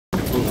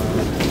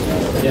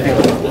All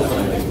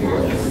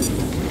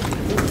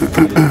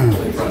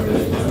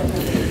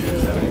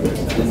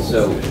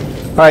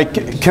right,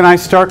 can I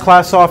start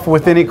class off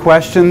with any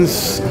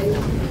questions?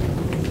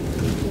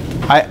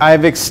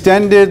 I've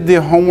extended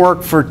the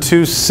homework for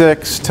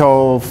 2-6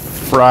 till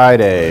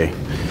Friday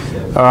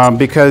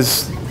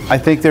because I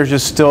think there's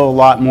just still a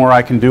lot more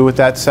I can do with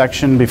that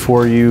section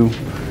before you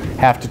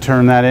have to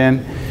turn that in.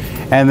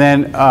 And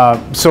then,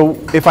 so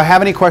if I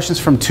have any questions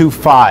from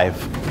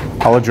 2-5,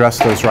 I'll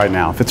address those right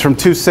now. If it's from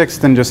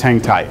 2-6, then just hang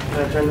tight.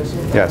 Can I turn this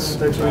in?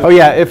 Yes. Oh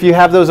yeah, if you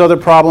have those other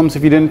problems,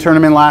 if you didn't turn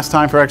them in last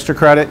time for extra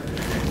credit,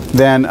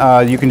 then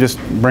you can just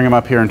bring them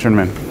up here and turn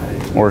them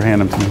in, or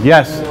hand them to me.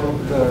 Yes?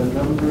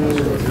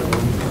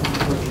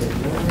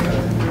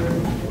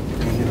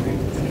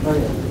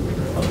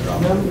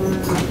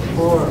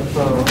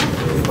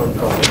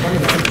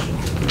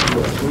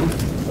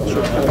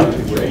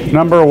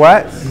 Number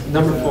what?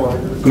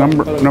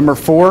 Number 4. Number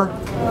 4?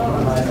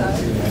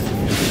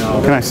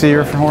 Can I see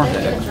your 4?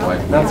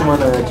 That's the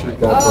one I actually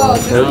got.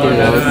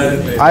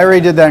 I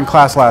already did that in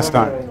class last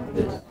time.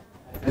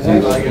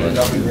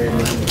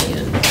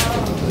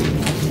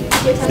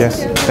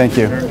 Yes, thank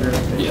you.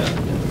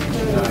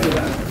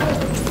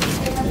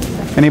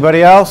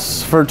 Anybody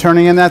else for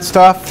turning in that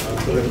stuff?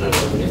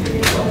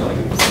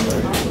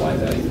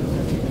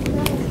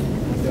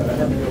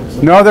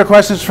 No other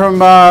questions from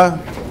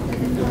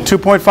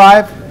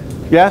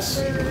 2.5?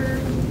 Yes?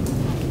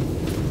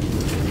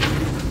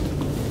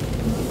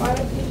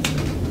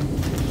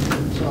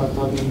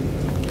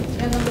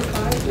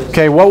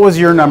 Okay, what was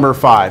your number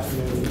 5?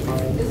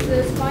 Is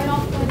the find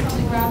all points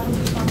on the graph of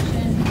the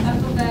function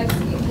f of x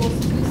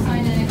equals 2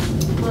 sine x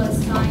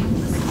plus sine.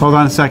 Hold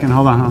on a second,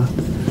 hold on.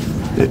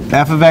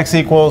 F of x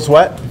equals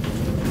what? 2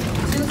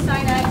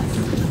 sine x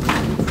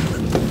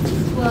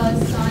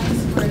plus sine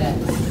squared x.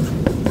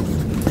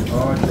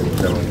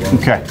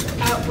 Okay.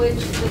 At which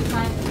the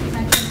tangent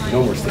line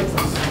equals.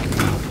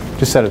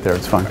 Just set it there,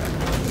 it's fine.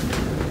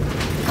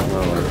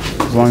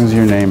 As long as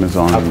your name is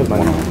on one of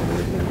them.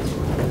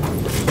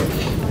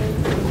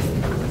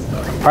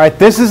 All right,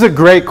 this is a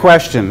great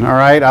question, all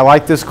right? I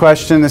like this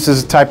question. This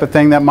is the type of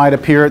thing that might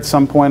appear at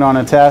some point on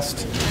a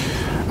test.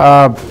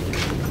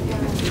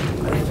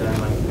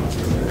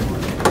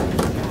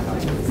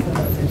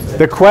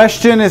 The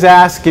question is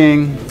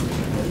asking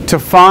to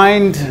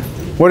find,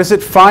 what is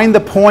it? Find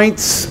the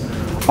points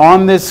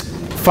on this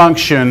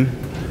function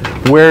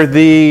where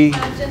the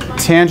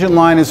tangent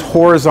line is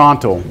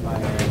horizontal.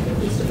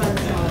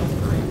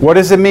 What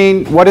does it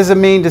mean? What does it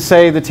mean to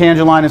say the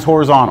tangent line is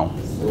horizontal?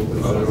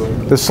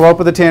 The slope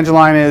of the tangent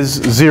line is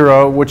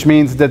 0, which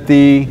means that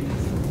the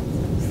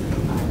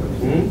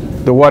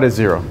what is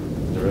 0?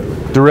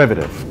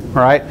 Derivative.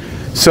 All right.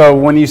 So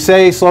when you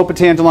say slope of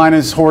tangent line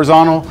is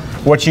horizontal,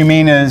 what you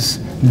mean is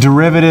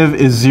derivative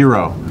is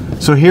 0.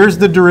 So here's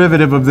the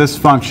derivative of this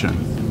function.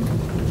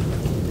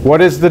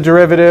 What is the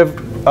derivative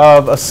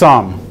of a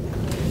sum?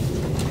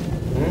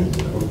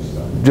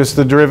 Just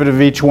the derivative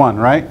of each one,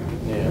 right?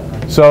 Yeah.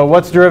 So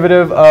what's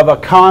derivative of a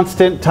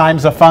constant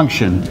times a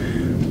function?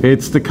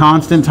 It's the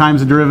constant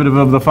times the derivative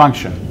of the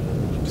function.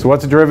 So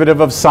what's the derivative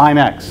of sine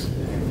x?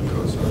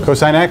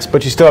 Cosine x,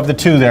 but you still have the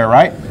 2 there,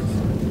 right?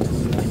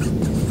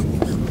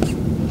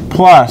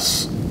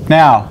 Plus,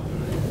 now,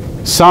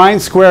 sine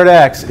squared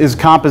x is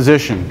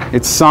composition.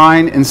 It's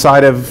sine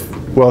inside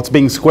of, well, it's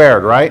being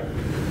squared, right?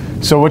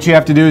 So what you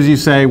have to do is you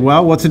say,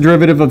 well, what's the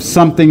derivative of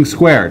something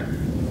squared?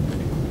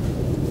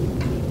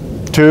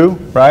 2,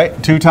 right?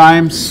 2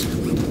 times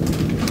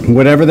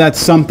whatever that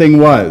something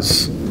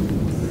was,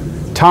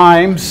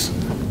 times,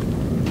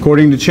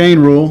 according to chain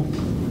rule,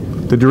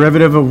 the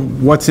derivative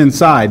of what's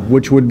inside,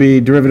 which would be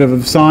derivative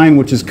of sine,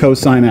 which is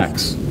cosine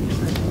x.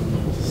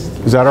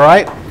 Is that all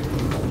right?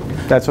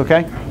 That's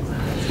okay?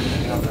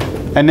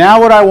 And now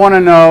what I want to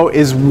know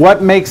is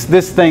what makes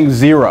this thing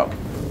 0,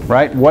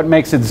 right? What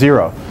makes it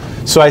 0?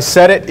 So I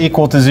set it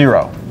equal to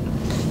 0.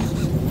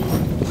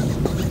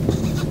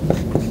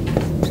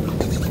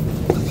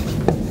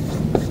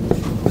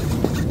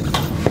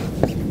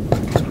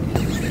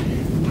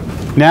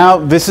 Now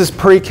this is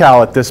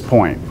pre-cal at this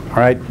point. All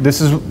right,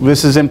 this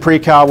is in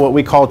pre-cal what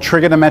we call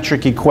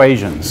trigonometric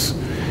equations.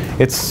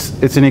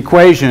 It's an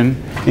equation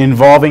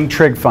involving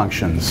trig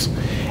functions.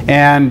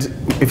 And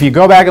if you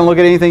go back and look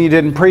at anything you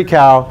did in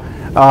pre-cal,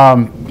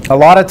 a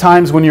lot of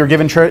times when you're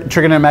given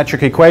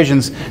trigonometric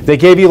equations, they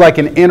gave you like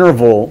an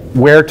interval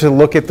where to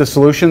look at the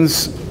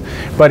solutions,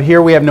 but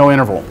here we have no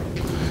interval.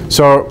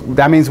 So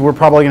that means we're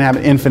probably going to have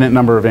an infinite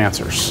number of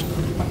answers.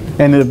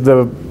 And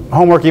the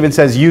homework even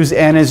says use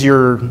n as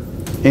your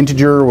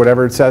integer or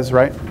whatever it says,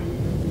 right?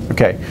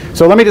 Okay,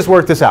 so let me just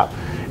work this out.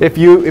 If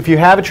you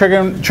have a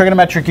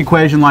trigonometric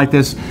equation like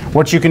this,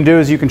 what you can do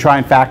is you can try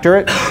and factor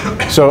it.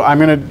 So I'm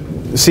going to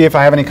see if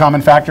I have any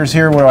common factors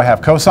here. What do I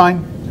have?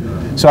 Cosine.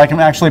 So I can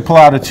actually pull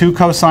out a 2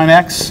 cosine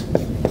x.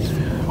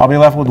 I'll be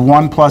left with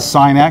 1 plus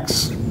sine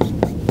x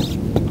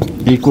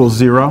equals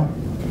 0.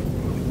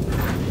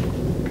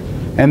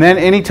 And then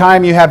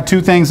anytime you have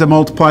two things that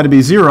multiply to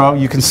be 0,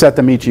 you can set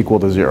them each equal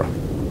to 0.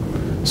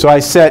 So I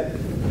set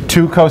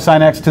 2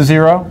 cosine x to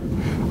 0.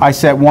 I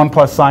set 1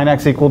 plus sine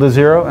x equal to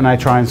 0, and I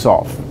try and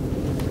solve.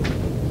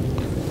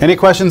 Any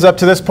questions up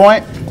to this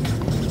point?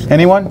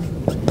 Anyone?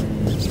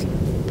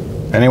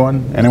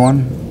 Anyone?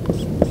 Anyone?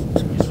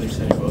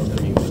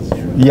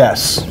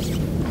 Yes.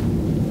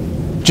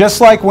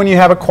 Just like when you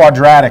have a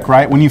quadratic,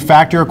 right? When you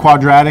factor a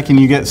quadratic and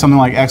you get something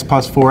like x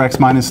plus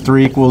 4x minus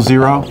 3 equals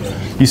 0,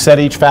 you set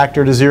each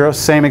factor to 0.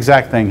 Same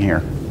exact thing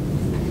here.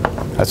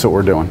 That's what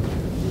we're doing.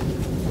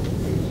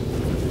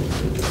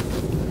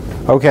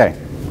 Okay.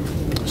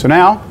 So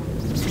now,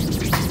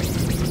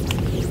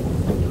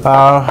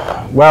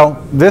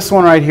 well, this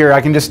one right here,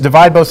 I can just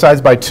divide both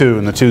sides by 2,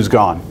 and the 2's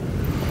gone.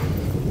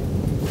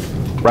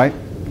 Right?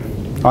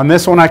 On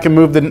this one, I can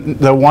move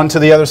the 1 to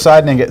the other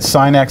side and get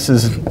sine x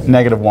is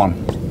negative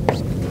 1.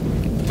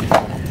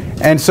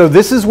 And so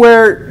this is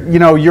where, you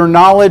know, your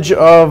knowledge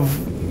of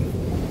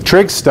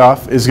trig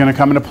stuff is going to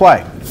come into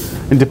play.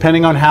 And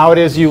depending on how it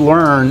is you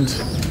learned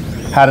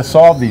how to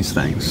solve these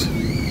things.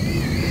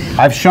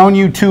 I've shown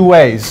you 2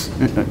 ways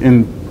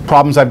in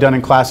problems I've done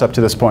in class up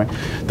to this point.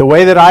 The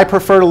way that I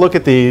prefer to look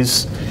at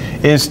these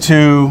is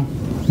to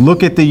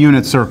look at the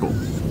unit circle.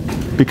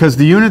 Because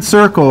the unit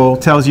circle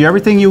tells you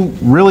everything you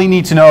really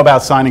need to know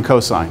about sine and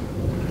cosine.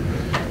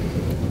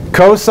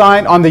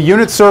 Cosine, on the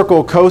unit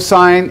circle,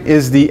 cosine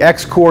is the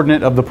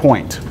x-coordinate of the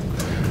point.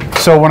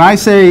 So when I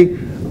say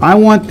I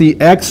want the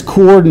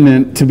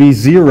x-coordinate to be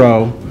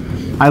 0,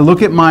 I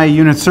look at my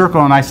unit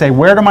circle and I say,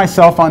 where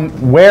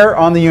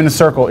on the unit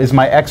circle is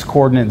my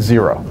x-coordinate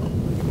 0?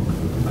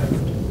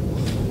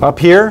 Up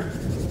here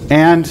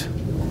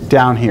and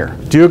down here.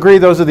 Do you agree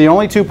those are the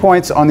only 2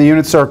 points on the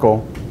unit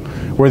circle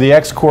where the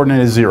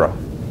x-coordinate is 0?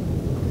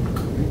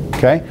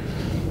 Okay?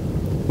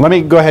 Let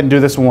me go ahead and do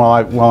this one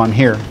while I'm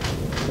here.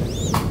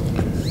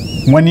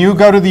 When you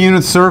go to the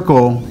unit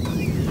circle,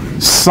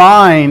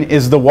 sine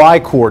is the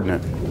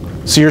y-coordinate.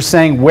 So you're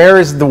saying where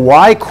is the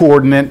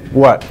y-coordinate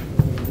what?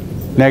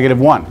 Negative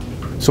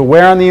 1. So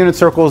where on the unit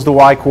circle is the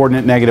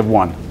y-coordinate negative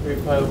 1? 3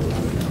 pi over 2.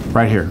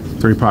 Right here,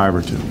 3 pi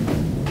over 2.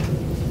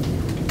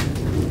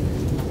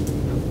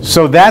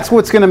 So that's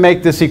what's going to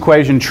make this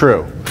equation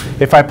true.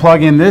 If I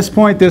plug in this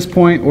point,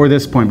 or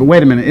this point. But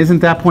wait a minute, isn't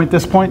that point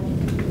this point?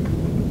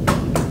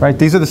 Right,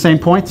 these are the same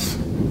points?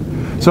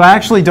 So I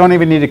actually don't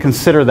even need to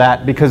consider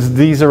that because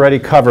these already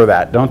cover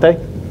that, don't they?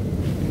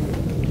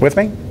 With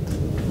me?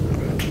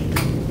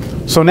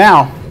 So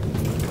now,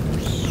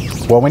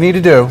 what we need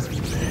to do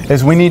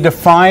is we need to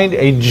find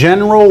a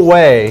general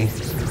way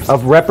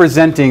of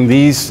representing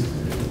these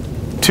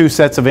 2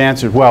 sets of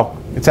answers. Well,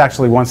 it's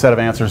actually 1 set of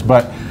answers,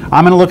 but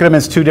I'm going to look at them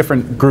as 2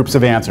 different groups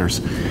of answers.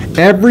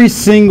 Every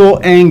single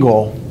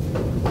angle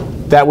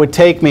that would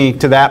take me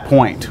to that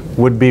point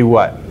would be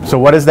what? So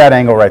what is that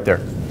angle right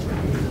there?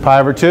 Pi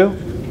over 2,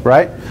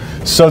 right?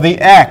 So the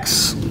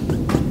x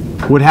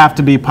would have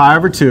to be pi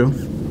over 2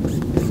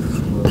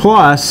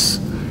 plus,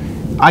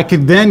 I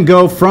could then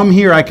go from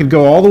here, I could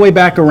go all the way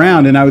back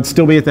around and I would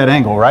still be at that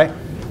angle, right?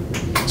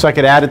 So I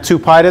could add a 2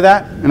 pi to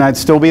that and I'd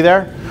still be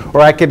there.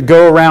 Or I could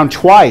go around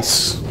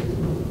twice,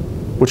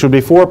 which would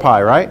be 4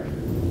 pi, right?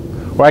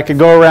 Or I could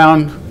go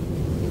around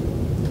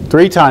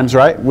 3 times,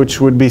 right? Which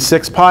would be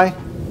 6 pi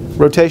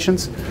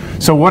rotations.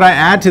 So what I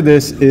add to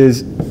this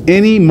is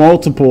any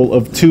multiple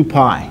of 2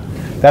 pi.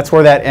 That's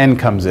where that n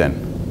comes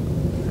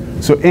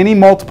in. So any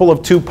multiple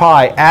of 2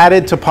 pi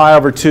added to pi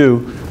over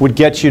 2 would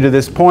get you to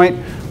this point,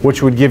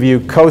 which would give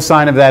you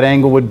cosine of that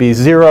angle would be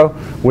 0,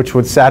 which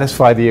would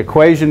satisfy the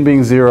equation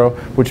being 0,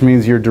 which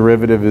means your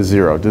derivative is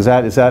 0. Does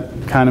that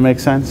kind of make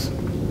sense?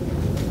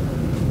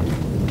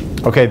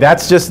 Okay,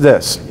 that's just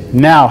this.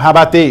 Now, how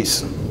about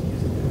these?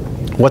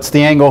 What's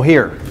the angle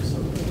here?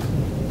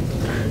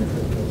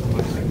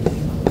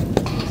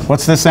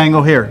 What's this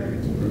angle here?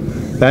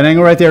 That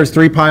angle right there is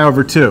 3 pi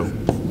over 2.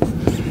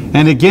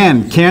 And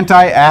again, can't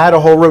I add a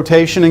whole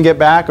rotation and get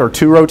back, or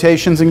 2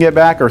 rotations and get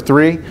back, or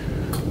 3?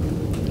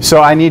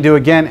 So I need to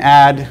again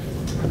add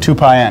 2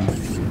 pi n.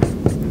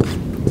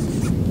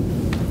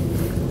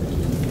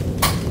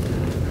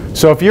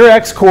 So if your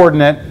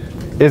x-coordinate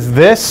is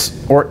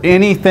this or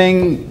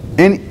anything,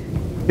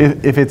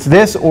 if it's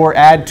this or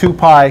add 2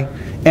 pi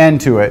n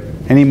to it,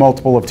 any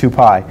multiple of 2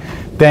 pi,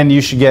 then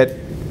you should get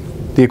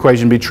the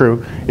equation be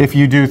true. If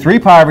you do 3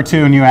 pi over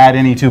 2 and you add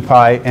any 2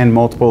 pi n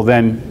multiple,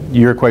 then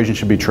your equation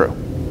should be true.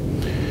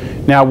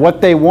 Now what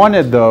they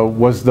wanted though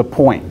was the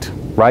point,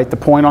 right? The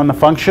point on the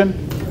function.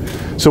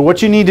 So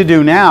what you need to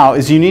do now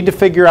is you need to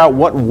figure out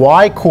what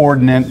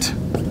y-coordinate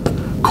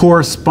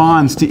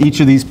corresponds to each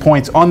of these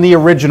points on the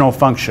original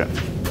function.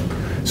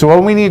 So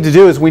what we need to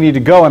do is we need to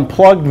go and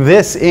plug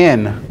this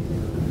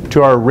in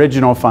to our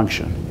original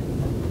function.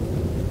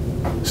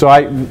 So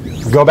I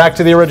go back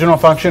to the original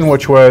function,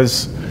 which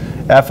was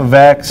f of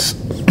x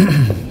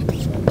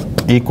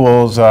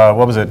equals,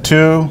 what was it,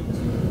 2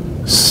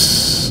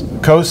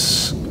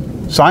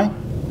 cosine?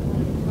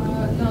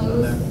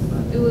 No,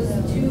 it was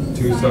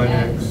 2 sine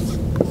x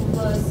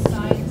plus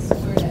sine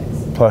squared x.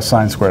 Plus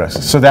sine squared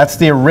x. So that's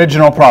the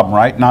original problem,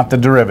 right? Not the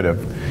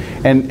derivative.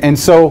 And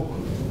so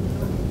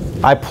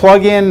I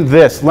plug in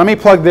this. Let me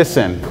plug this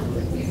in.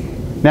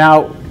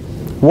 Now,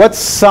 what's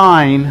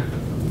sine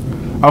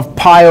of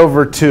pi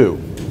over 2?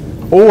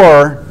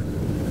 Or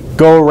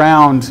go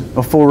around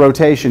a full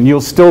rotation,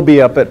 you'll still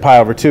be up at pi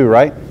over 2,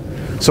 right?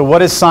 So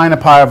what is sine of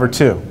pi over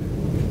 2?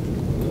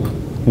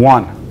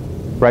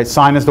 1, right?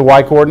 Sine is the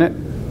y-coordinate.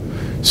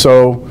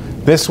 So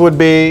this would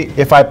be,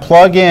 if I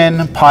plug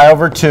in pi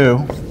over 2,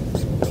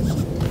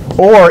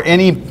 or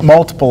any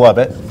multiple of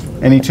it,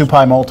 any 2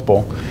 pi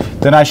multiple,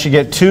 then I should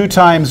get 2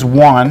 times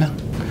 1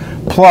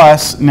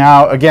 plus,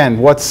 now again,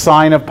 what's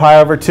sine of pi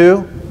over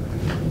 2?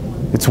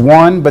 It's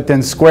 1, but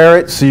then square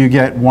it, so you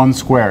get 1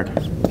 squared.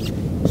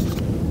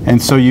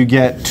 And so you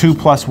get 2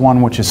 plus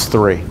 1, which is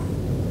 3.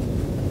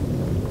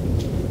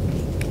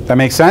 That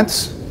makes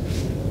sense?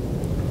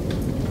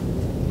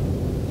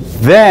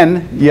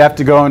 Then you have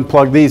to go and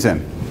plug these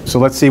in. So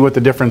let's see what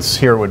the difference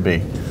here would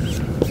be.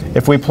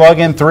 If we plug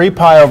in 3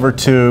 pi over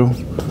 2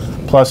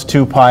 plus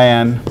 2 pi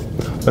n,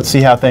 let's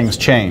see how things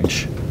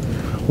change.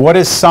 What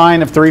is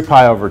sine of 3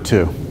 pi over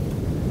 2?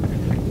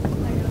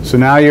 So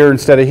now you're,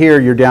 instead of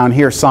here, you're down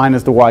here. Sine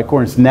is the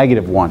y-coordinate. It's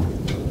negative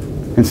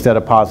 1 instead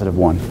of positive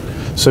 1.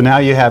 So now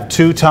you have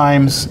 2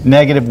 times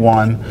negative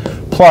 1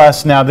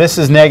 plus, now this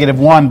is negative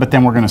 1, but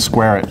then we're going to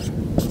square it.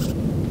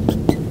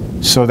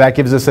 So that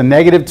gives us a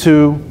negative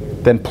 2,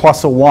 then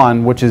plus a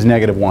 1, which is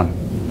negative 1.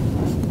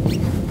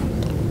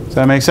 Does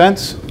that make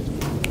sense?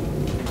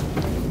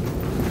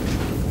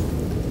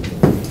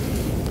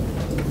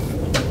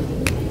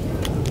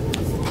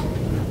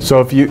 So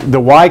if you, the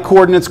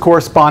y-coordinates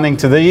corresponding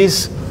to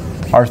these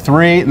are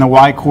 3, and the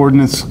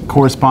y-coordinates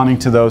corresponding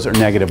to those are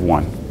negative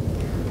 1.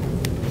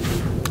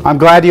 I'm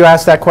glad you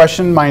asked that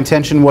question. My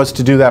intention was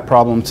to do that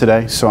problem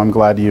today, so I'm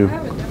glad you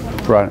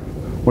brought it.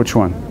 Which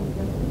one?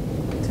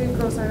 2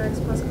 cosine x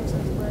plus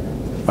cosine squared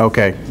x.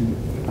 Okay,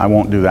 I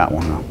won't do that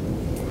one though.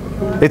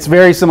 It's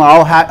very similar.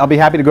 I'll be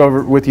happy to go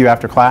over with you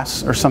after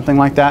class or something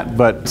like that,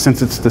 but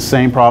since it's the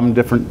same problem,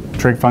 different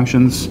trig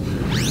functions,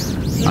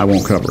 I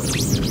won't cover it.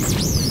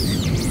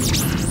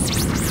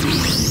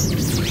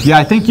 Yeah,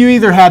 I think you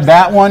either had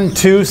that one,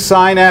 2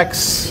 sine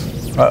x,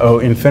 uh-oh,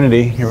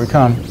 infinity, here we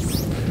come.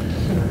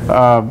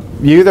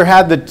 You either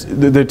had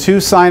the 2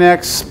 sine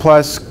x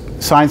plus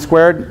sine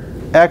squared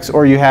x,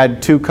 or you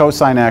had 2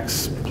 cosine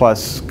x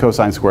plus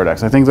cosine squared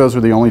x. I think those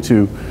were the only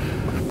 2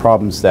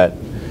 problems that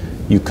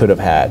you could have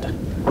had.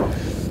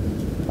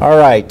 All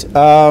right. Do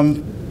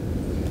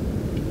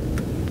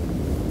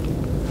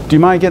you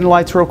mind getting the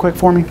lights real quick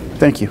for me?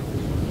 Thank you.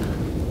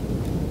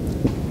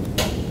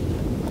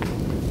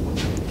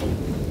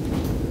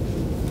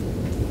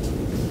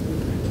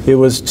 It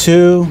was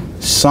 2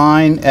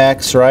 sine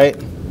x, right,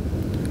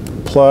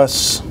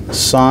 plus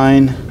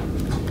sine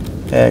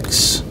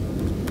x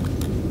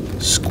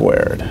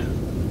squared.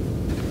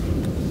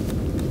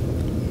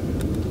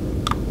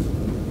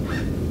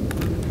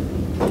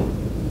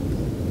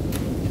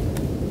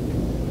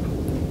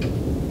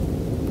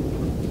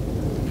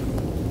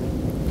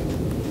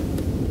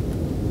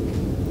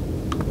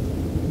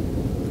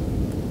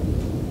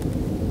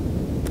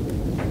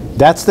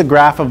 That's the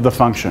graph of the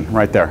function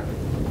right there.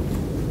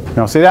 You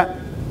don't see that?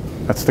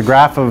 That's the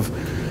graph of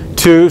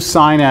 2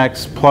 sine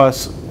x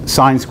plus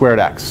sine squared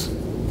x.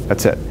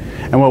 That's it.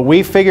 And what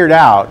we figured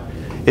out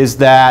is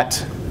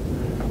that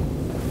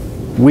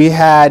we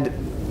had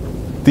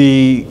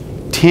the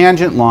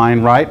tangent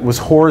line, right, was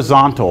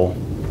horizontal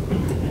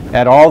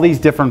at all these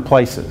different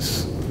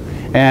places.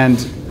 And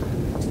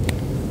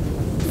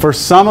for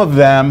some of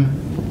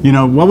them, you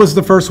know, what was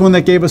the first one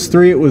that gave us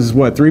 3? It was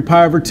what, 3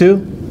 pi over 2?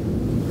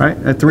 Right?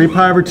 At 3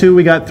 pi over 2,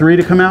 we got 3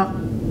 to come out?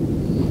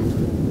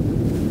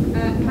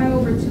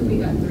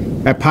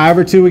 At pi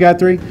over 2, we got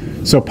 3.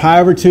 So pi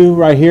over 2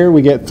 right here,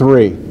 we get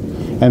 3.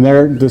 And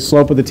there, the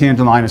slope of the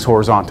tangent line is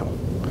horizontal.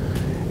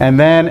 And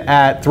then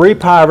at 3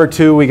 pi over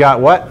 2, we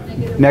got what?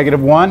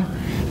 Negative 1.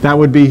 That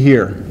would be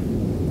here.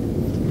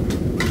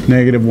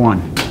 Negative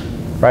 1.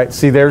 Right?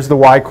 See, there's the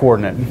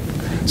y-coordinate.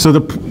 So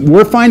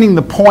we're finding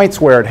the points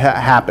where it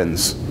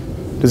happens.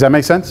 Does that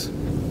make sense?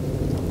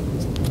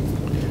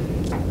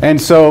 And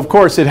so, of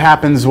course, it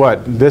happens,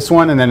 what, this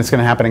one, and then it's going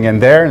to happen again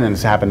there, and then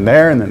it's happened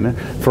there, and then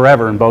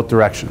forever in both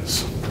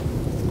directions. So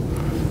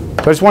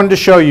I just wanted to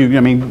show you,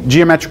 I mean,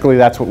 geometrically,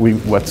 that's what we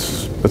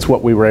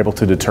were able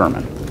to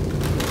determine.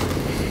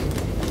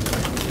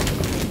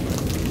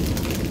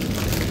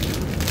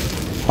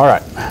 All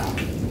right.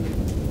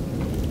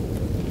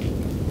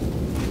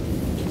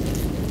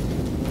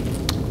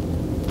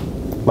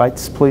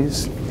 Lights,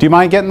 please. Do you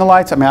mind getting the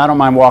lights? I mean, I don't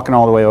mind walking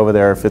all the way over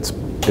there if it's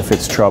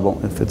trouble,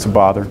 if it's a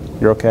bother.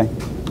 You're okay?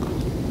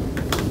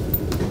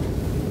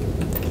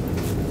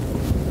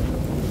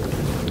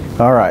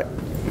 All right.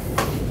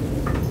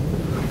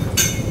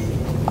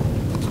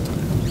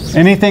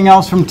 Anything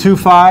else from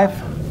 2.5?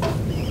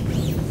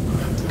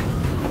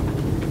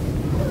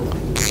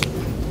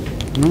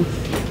 No?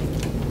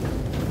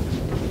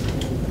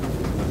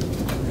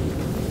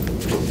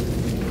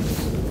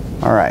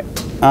 All right.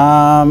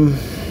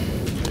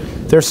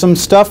 There's some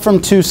stuff from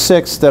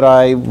 2.6 that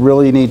I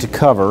really need to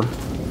cover.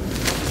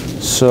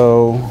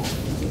 So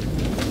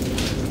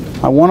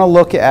I want to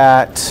look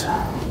at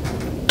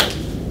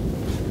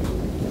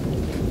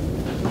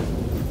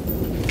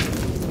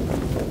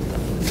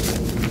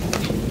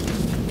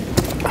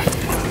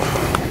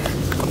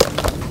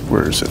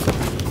Where's it?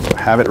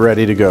 Have it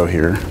ready to go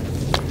here.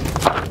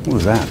 What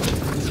was that?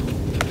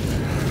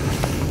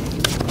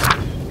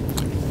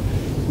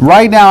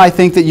 Right now, I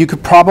think that you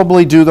could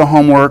probably do the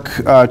homework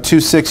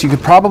 2-6. You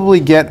could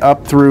probably get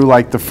up through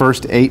like the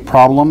first 8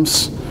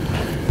 problems,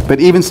 but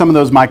even some of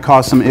those might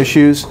cause some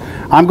issues.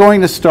 I'm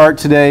going to start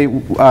today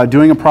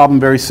doing a problem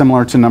very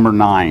similar to number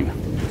 9.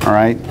 All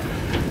right.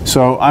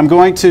 So I'm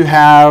going to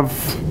have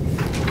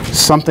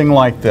something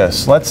like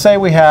this. Let's say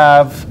we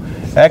have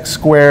x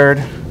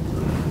squared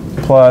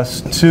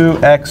plus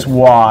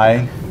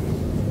 2xy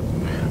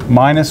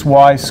minus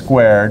y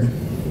squared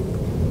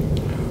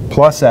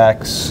plus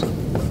x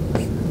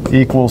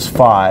equals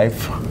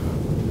 5.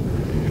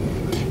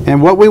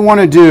 And what we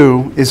want to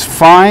do is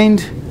find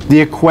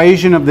the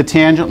equation of the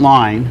tangent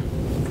line.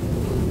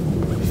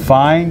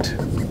 Find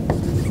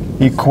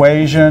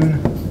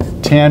equation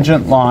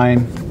tangent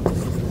line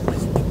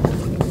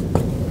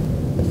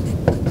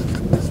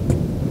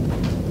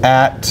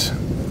at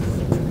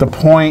the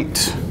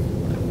point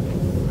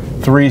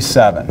 3,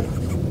 7.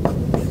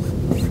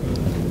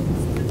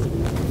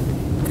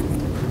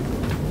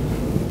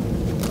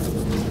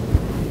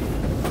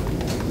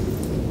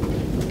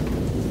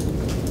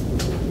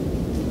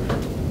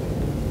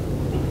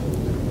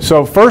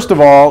 So first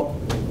of all,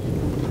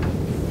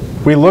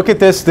 we look at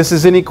this. This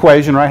is an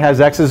equation, right? It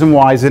has x's and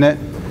y's in it.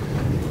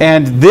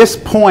 And this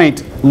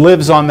point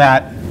lives on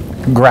that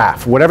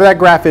graph. Whatever that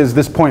graph is,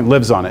 this point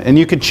lives on it. And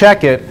you could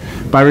check it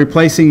by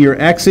replacing your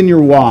x and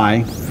your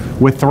y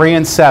with 3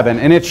 and 7,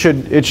 and it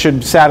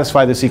should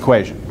satisfy this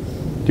equation.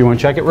 Do you want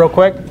to check it real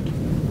quick?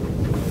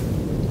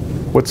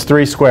 What's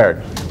 3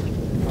 squared?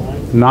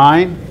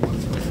 9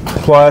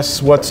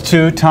 plus what's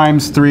 2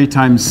 times 3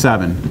 times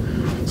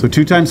 7? So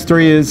 2 times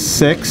 3 is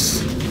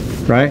 6,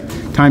 right?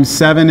 Times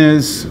 7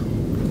 is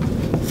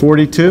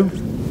 42.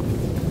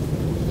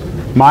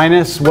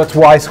 Minus what's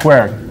y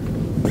squared?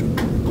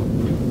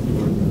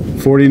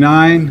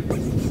 49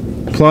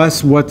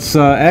 plus what's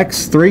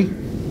x? 3.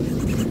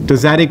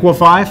 Does that equal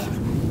 5?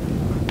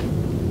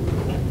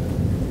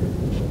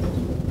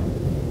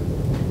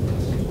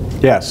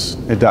 Yes,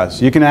 it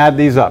does. You can add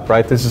these up,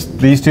 right?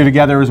 These two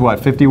together is what?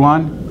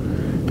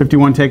 51?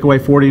 51 take away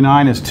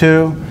 49 is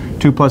 2.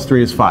 2 plus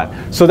 3 is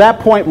 5. So that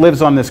point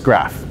lives on this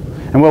graph.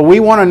 And what we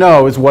want to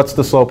know is what's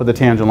the slope of the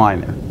tangent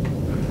line there.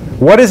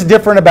 What is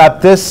different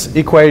about this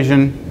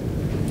equation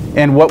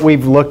and what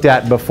we've looked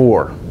at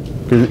before?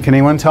 Can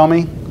anyone tell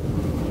me?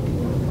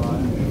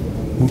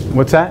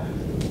 What's that?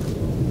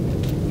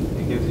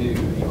 It gives you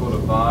equal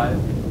to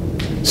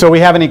 5. So we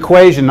have an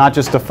equation, not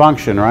just a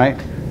function, right?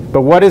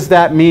 But what does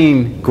that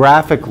mean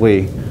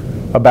graphically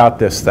about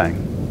this thing?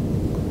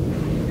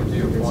 It gives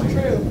you a point.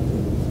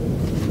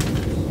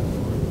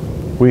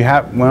 We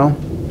have, well,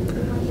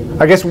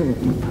 I guess,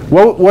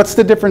 what's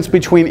the difference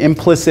between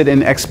implicit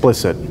and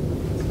explicit?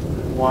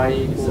 Y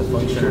equals the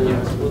function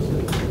explicit.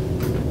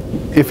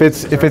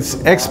 If it's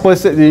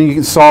explicit, then you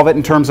can solve it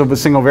in terms of a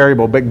single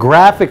variable. But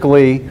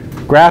graphically,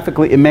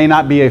 it may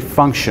not be a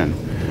function.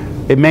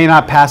 It may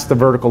not pass the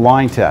vertical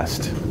line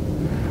test,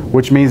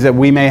 which means that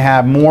we may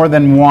have more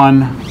than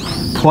one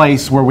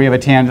place where we have a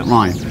tangent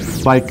line.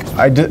 Like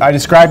I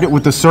described it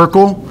with the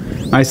circle.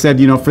 I said,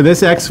 you know, for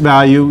this x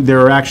value,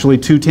 there are actually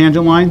 2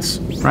 tangent lines,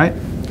 right?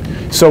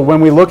 So when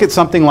we look at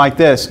something like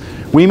this,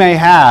 we may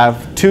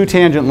have 2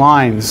 tangent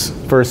lines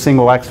for a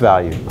single x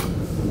value,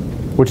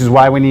 which is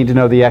why we need to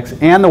know the x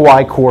and the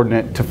y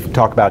coordinate to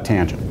talk about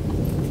tangent.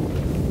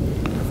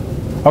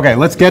 Okay,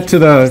 let's get to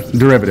the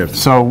derivative.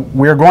 So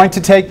we're going to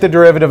take the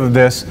derivative of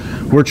this.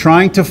 We're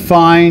trying to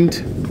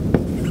find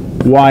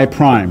y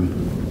prime.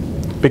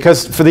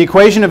 Because for the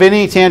equation of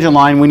any tangent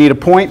line, we need a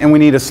point and we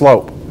need a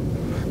slope.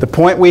 The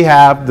point we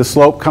have, the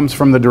slope comes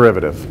from the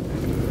derivative.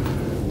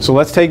 So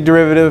let's take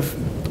derivative,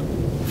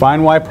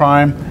 find y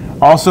prime.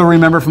 Also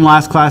remember from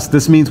last class,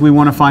 this means we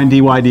want to find dy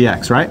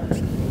dx, right?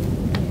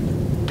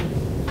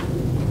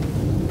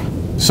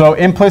 So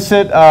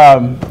implicit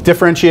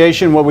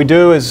differentiation, what we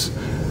do is,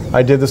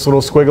 I did this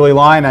little squiggly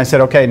line. I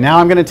said, okay, now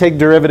I'm going to take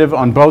derivative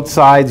on both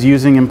sides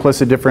using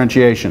implicit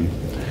differentiation.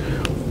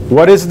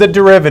 What is the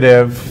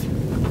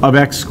derivative of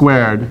x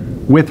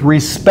squared with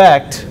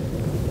respect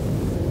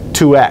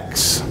to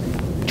x?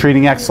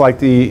 Treating x like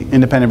the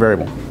independent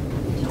variable.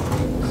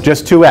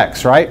 Just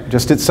 2x, right?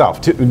 Just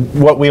itself.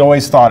 What we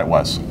always thought it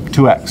was.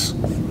 2x.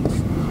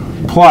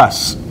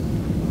 Plus,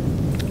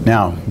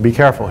 now be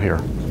careful here.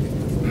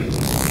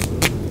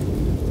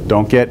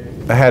 Don't get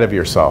ahead of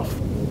yourself.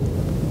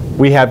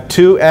 We have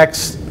 2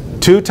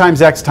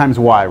 times x times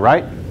y,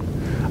 right?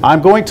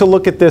 I'm going to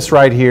look at this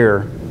right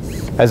here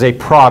as a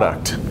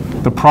product.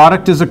 The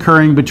product is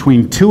occurring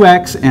between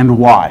 2x and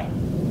y.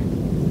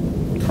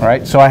 All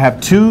right, so I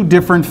have 2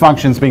 different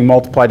functions being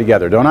multiplied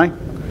together, don't I?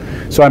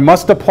 So I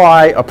must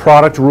apply a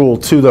product rule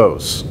to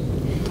those.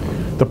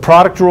 The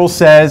product rule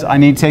says I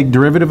need to take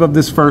derivative of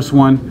this first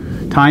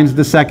one times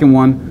the second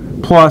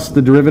one plus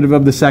the derivative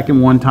of the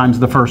second one times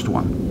the first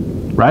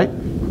one, right?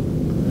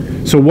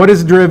 So what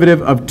is the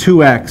derivative of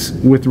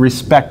 2x with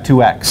respect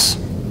to x?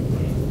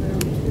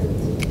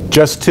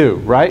 Just 2,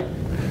 right?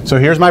 So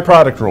here's my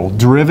product rule.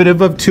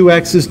 Derivative of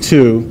 2x is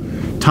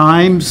 2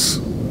 times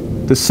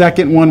the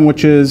second one,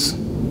 which is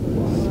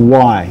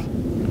y,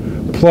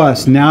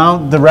 plus now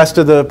the rest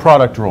of the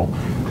product rule.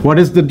 What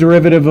is the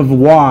derivative of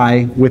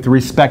y with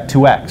respect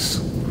to x?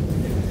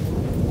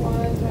 Y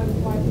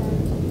times y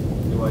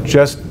prime.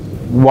 Just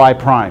y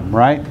prime,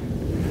 right?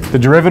 The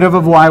derivative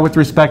of y with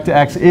respect to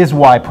x is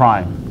y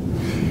prime.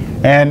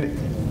 And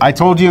I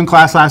told you in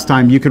class last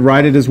time you could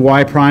write it as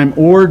y prime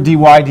or dy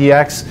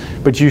dx,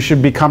 but you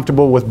should be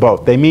comfortable with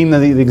both. They mean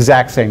the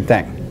exact same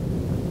thing.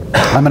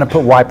 I'm going to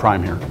put y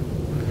prime here.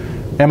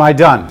 Am I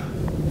done?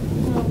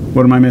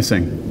 What am I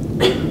missing?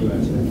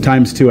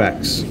 Times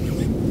 2x.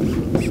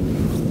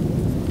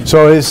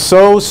 So it is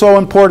so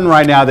important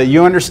right now that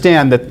you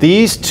understand that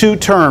these two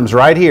terms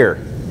right here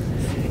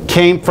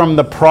came from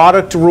the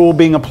product rule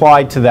being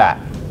applied to that.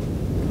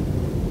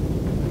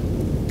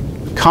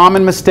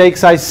 Common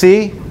mistakes I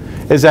see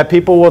is that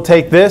people will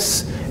take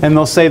this and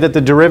they'll say that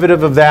the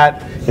derivative of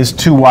that is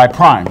 2y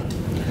prime.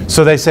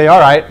 So they say, all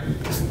right,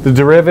 the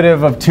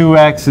derivative of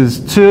 2x is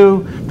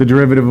 2, the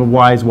derivative of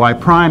y is y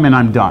prime, and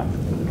I'm done.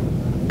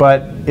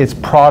 But it's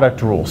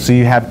product rule, so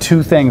you have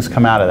two things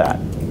come out of that.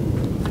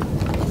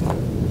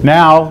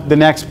 Now, the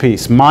next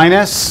piece,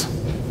 minus,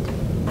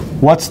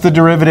 what's the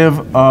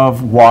derivative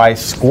of y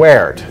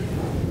squared?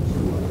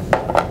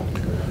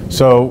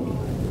 So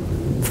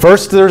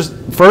first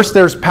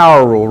there's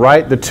power rule,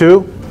 right? The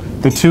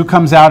 2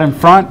 comes out in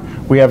front.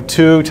 We have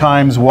 2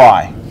 times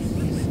y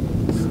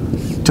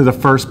to the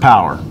first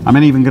power. I'm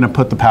not even going to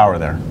put the power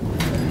there.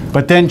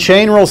 But then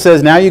chain rule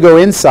says now you go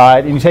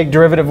inside and you take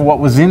derivative of what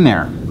was in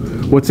there.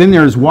 What's in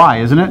there is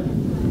y, isn't it?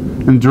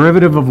 And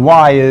derivative of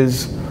y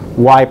is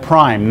y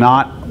prime,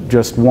 not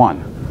just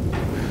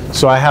 1.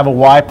 So I have a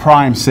y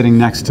prime sitting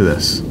next to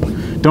this.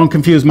 Don't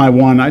confuse my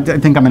 1. I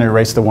think I'm going to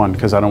erase the 1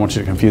 because I don't want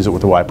you to confuse it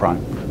with the y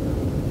prime.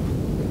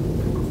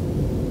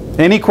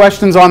 Any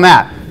questions on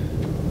that?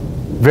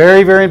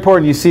 Very, very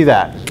important you see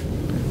that.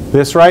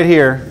 This right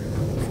here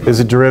is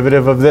a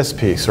derivative of this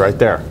piece right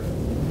there.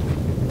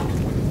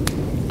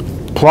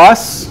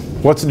 Plus,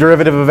 what's the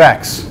derivative of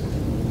x?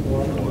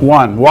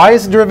 1. Why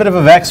is the derivative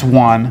of x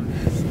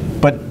 1,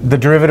 but the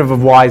derivative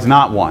of y is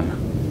not 1?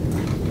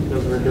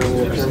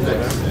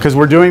 Because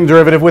we're doing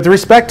derivative with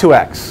respect to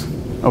x.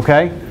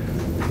 Okay?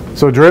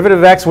 So derivative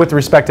of x with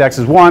respect to x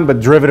is 1, but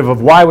derivative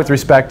of y with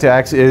respect to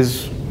x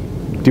is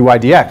dy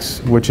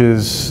dx, which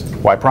is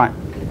y prime.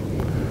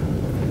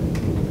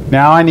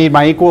 Now I need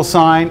my equal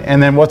sign,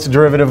 and then what's the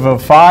derivative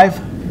of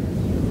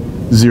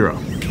 5? 0.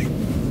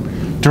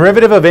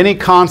 Derivative of any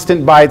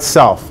constant by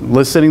itself,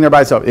 sitting there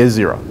by itself, is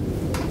 0.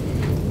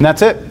 And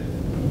that's it.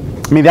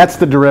 I mean, that's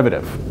the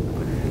derivative.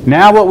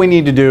 Now what we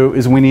need to do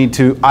is we need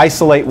to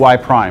isolate y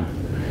prime.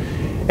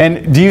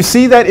 And do you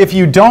see that if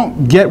you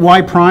don't get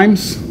y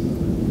primes,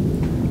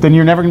 then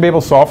you're never going to be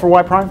able to solve for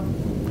y prime?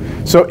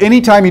 So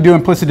anytime you do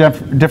implicit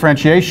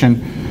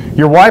differentiation,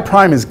 your y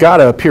prime has got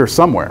to appear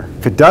somewhere.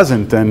 If it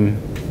doesn't, then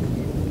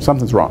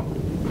something's wrong.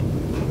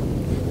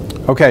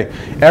 Okay,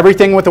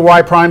 everything with the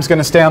y prime is going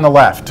to stay on the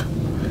left.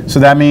 So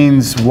that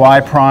means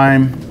y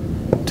prime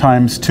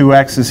times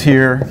 2x is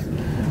here.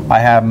 I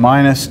have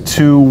minus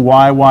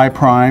 2y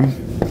prime.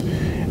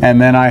 And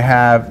then I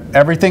have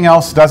everything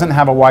else doesn't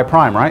have a y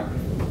prime, right?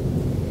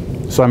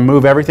 So I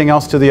move everything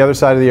else to the other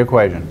side of the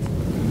equation,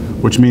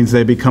 which means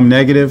they become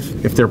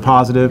negative if they're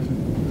positive.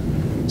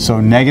 So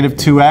negative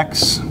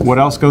 2x, what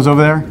else goes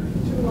over there?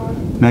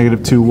 2y. Negative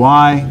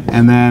 2y,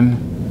 and then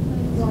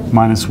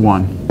minus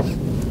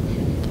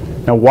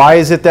 1. Now why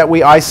is it that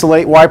we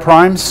isolate y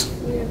primes?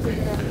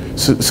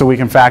 So we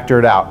can factor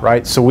it out,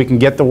 right? So we can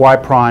get the y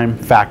prime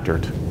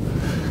factored.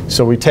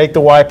 So we take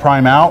the y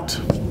prime out.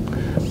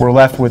 We're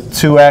left with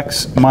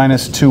 2x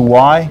minus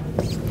 2y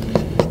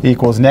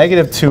equals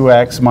negative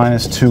 2x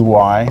minus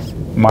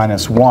 2y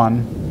minus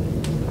 1.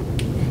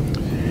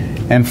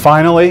 And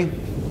finally,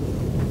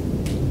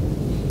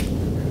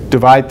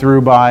 divide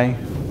through by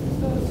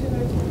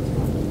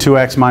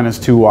 2x minus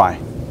 2y.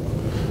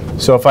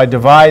 So if I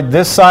divide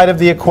this side of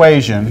the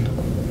equation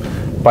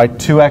by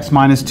 2x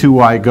minus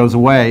 2y, it goes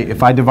away.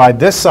 If I divide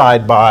this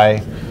side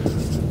by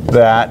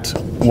that,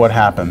 what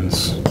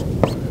happens?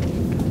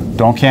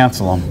 Don't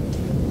cancel them.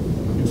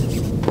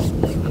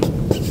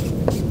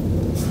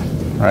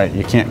 Right,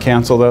 you can't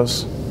cancel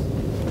those.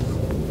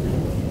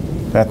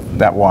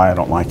 That y, I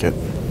don't like it.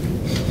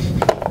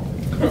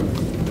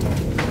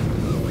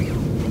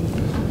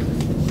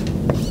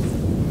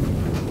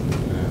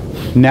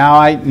 Now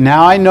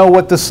I know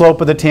what the slope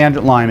of the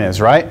tangent line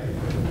is, right?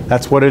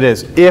 That's what it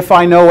is. If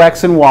I know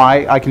x and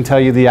y, I can tell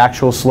you the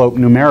actual slope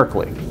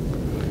numerically.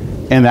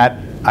 And that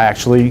I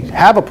actually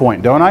have a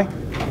point, don't I?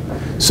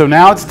 So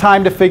now it's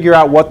time to figure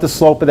out what the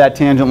slope of that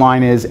tangent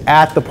line is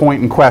at the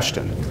point in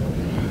question.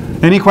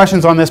 Any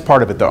questions on this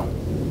part of it, though?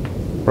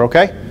 We're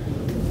okay?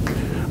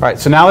 All right,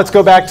 so now let's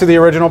go back to the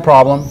original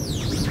problem.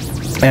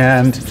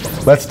 And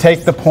let's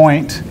take the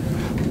point.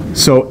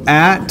 So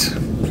at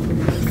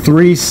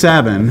 3,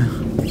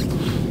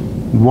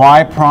 7,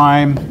 y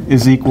prime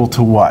is equal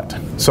to what?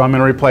 So I'm going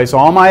to replace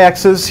all my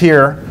x's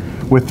here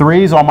with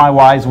 3's, all my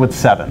y's with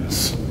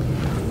 7's.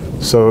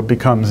 So it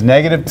becomes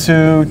negative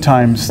 2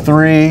 times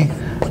 3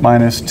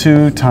 minus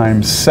 2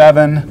 times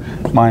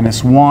 7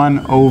 minus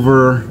 1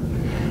 over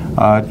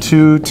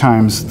 2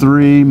 times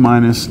 3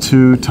 minus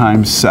 2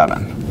 times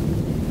 7.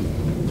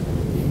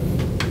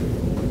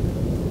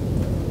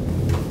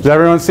 Does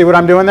everyone see what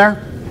I'm doing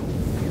there?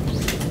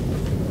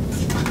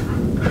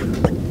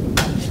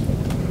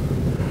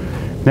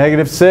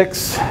 Negative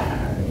 6,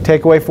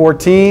 take away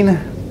 14,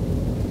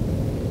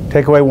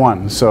 take away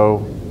 1.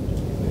 So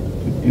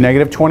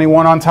negative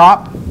 21 on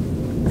top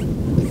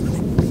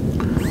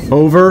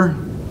over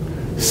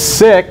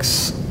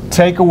 6,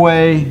 take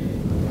away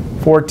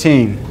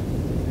 14,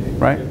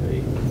 right?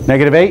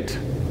 Negative 8.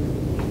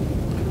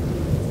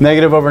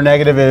 Negative over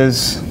negative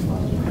is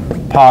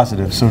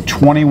positive, so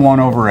 21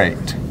 over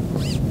 8.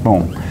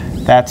 Boom.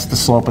 That's the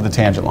slope of the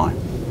tangent line.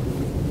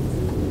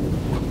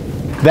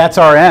 That's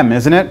our m,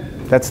 isn't it?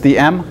 That's the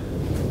m.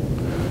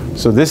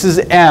 So this is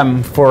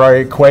m for our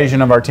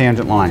equation of our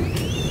tangent line.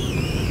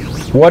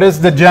 What is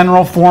the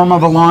general form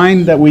of a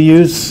line that we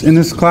use in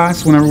this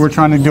class whenever we're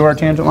trying to do our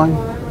tangent line?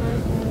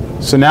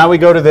 So now we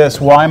go to this,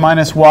 y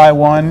minus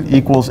y1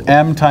 equals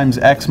m times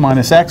x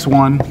minus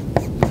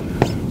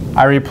x1.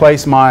 I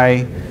replace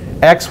my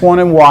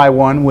x1 and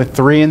y1 with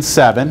 3 and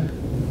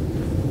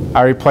 7.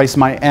 I replace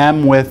my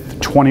m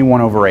with 21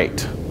 over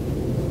 8.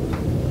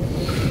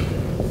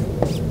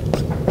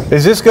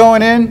 Is this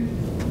going in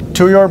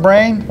to your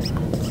brain?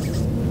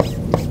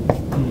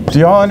 Do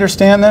y'all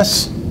understand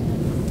this?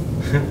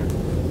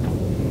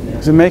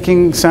 Is it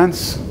making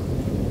sense?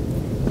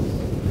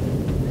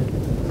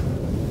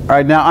 All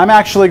right, now I'm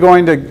actually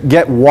going to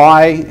get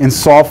y and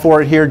solve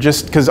for it here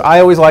just because I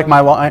always like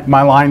my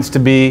lines to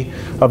be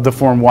of the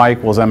form y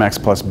equals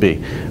mx plus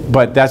b.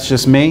 But that's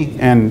just me,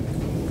 and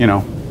you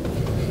know,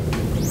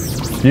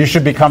 you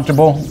should be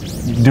comfortable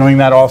doing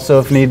that also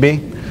if need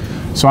be.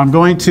 So I'm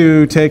going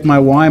to take my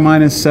y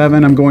minus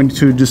 7, I'm going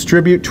to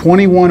distribute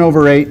 21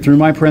 over 8 through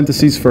my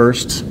parentheses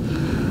first,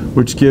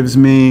 which gives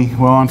me,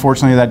 well,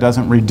 unfortunately that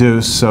doesn't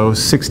reduce, so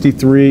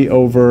 63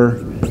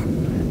 over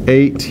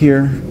 8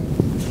 here,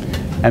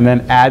 and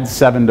then add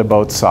 7 to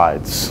both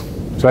sides.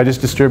 So I just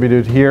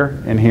distributed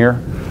here and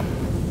here.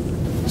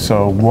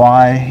 So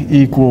y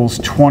equals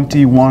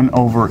 21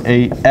 over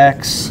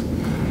 8x.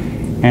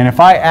 And if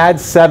I add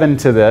 7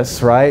 to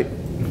this, right,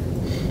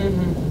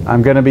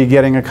 I'm going to be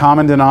getting a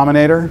common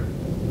denominator,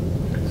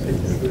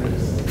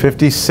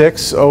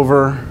 56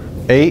 over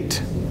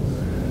 8.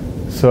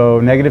 So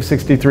negative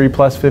 63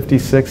 plus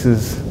 56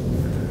 is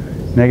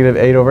negative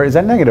 8 over, is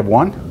that negative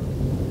 1?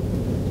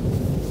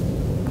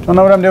 Don't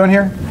know what I'm doing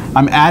here?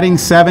 I'm adding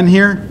 7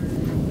 here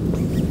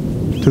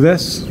to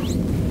this.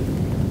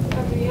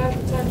 Okay, you have to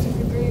times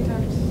 63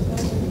 times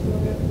 7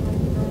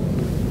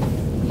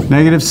 to get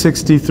Negative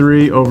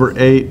 63 over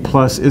 8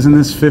 plus, isn't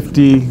this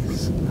 50?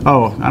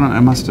 Oh, I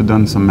must have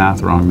done some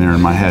math wrong there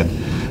in my head.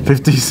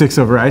 56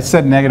 over 8. I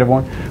said negative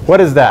 1.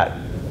 What is that?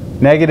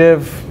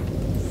 Negative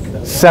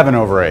 7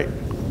 over 8,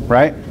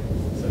 right?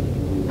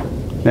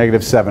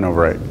 Negative 7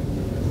 over 8.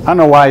 I don't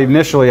know why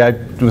initially I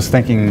was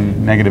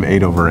thinking negative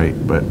 8 over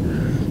 8, but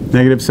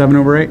negative 7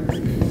 over 8?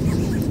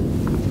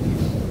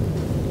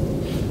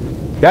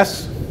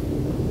 Yes?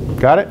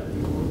 Got it?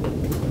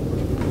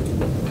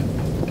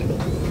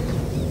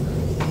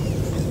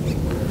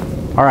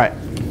 All right.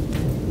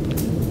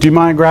 Do you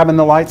mind grabbing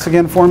the lights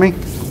again for me?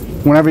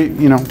 Whenever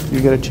you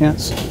get a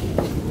chance.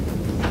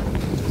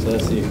 So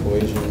that's the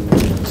equation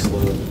of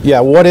slope. Yeah,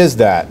 what is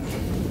that?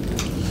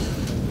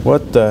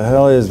 What the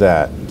hell is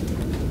that?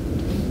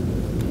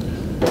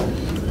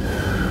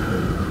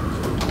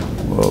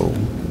 Whoa.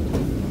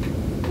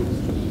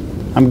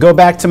 I'm go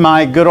back to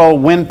my good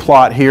old wind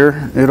plot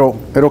here.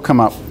 It'll come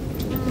up.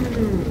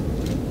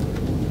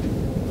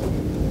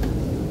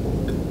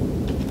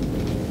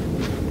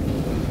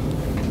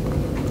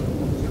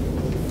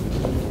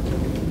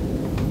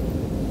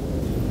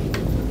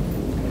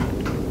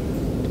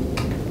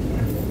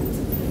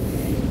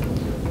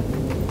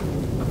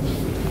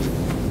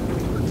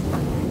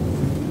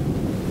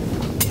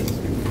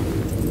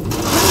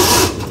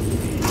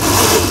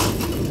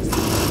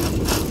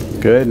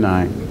 Good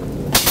night.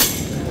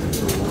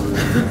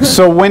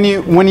 So when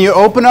you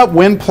open up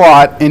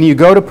WinPlot and you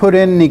go to put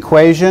in an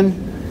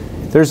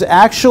equation, there's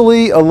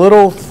actually a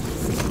little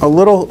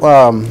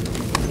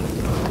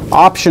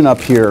option up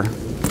here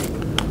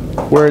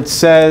where it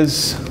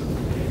says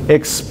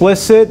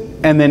explicit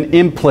and then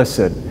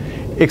implicit.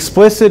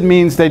 Explicit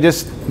means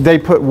they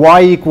put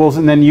y equals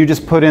and then you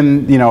just put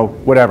in,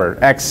 whatever,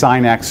 x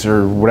sine x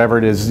or whatever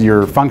it is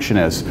your function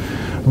is.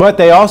 But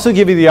they also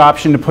give you the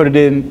option to put it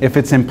in if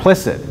it's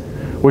implicit,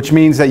 which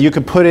means that you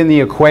could put in the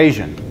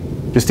equation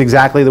just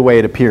exactly the way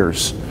it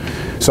appears.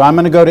 So I'm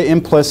going to go to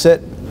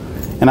implicit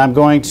and I'm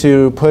going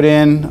to put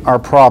in our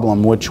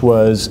problem, which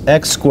was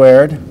x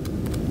squared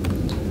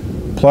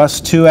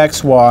plus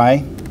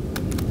 2xy,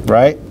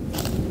 right,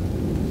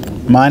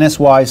 minus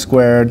y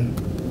squared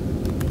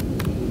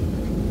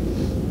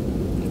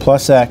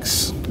plus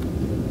x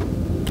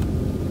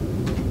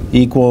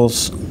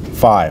equals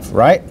 5,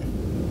 right?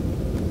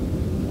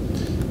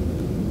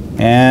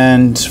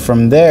 And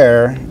from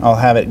there, I'll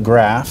have it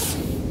graph.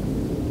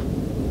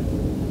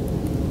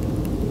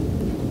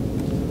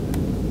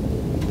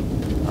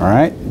 All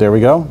right, there we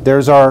go.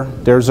 There's our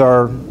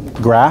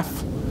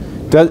graph.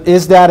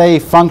 Is that a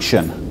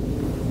function?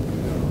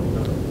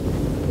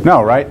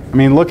 No, right? I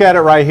mean, look at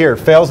it right here.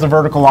 Fails the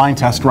vertical line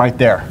test right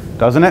there,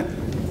 doesn't it?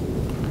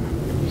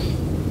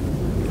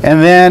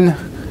 And then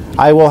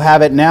I will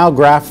have it now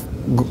graph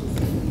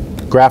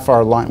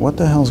our line. What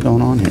the hell's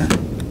going on here?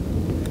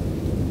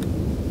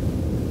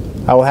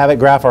 I will have it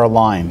graph our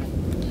line.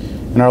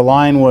 And our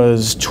line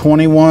was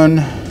 21,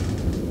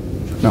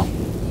 no,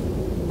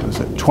 what is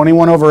it?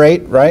 21 over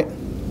 8, right?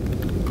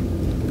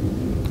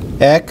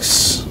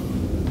 X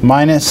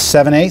minus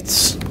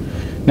 7/8.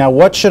 Now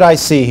what should I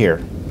see here?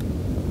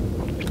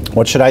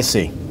 What should I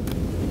see?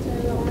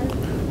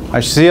 I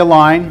see a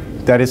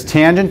line that is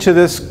tangent to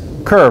this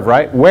curve,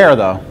 right? Where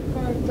though?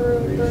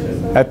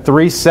 At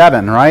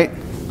 3,7, right?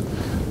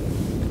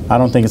 I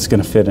don't think it's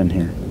going to fit in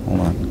here. Hold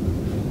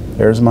on.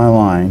 There's my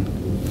line.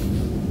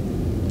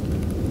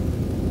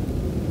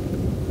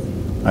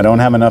 I don't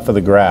have enough of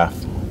the graph.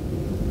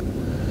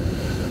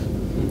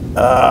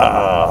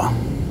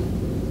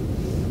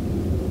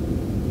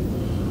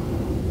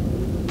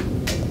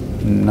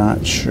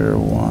 Not sure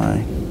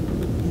why.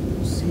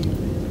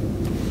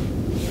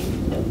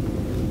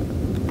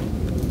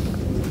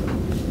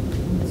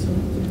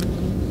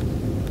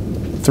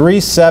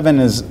 3,7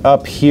 is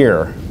up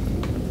here,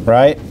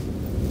 right?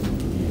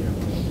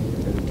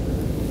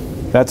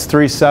 That's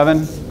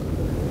 3,7.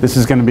 This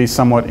is going to be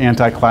somewhat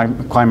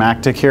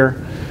anticlimactic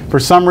here. For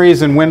some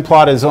reason,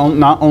 WinPlot is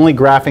not only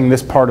graphing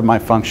this part of my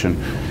function.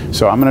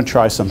 So I'm going to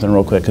try something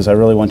real quick because I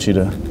really want you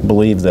to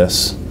believe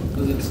this.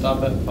 Does it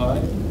stop at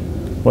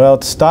 5? Well,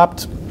 it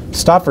stopped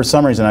for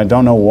some reason. I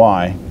don't know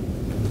why.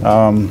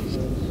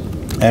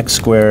 X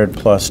squared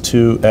plus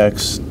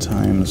 2x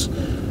times y.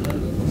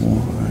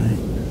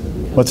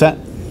 What's that?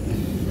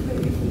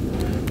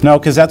 No,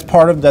 because that's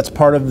part of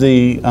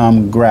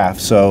the graph.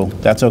 So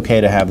that's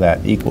okay to have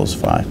that equals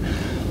 5.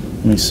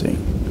 Let me see.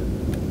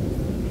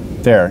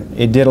 There,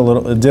 it did a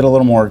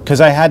little more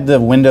because I had the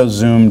window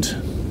zoomed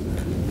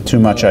too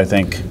much, I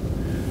think,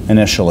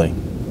 initially.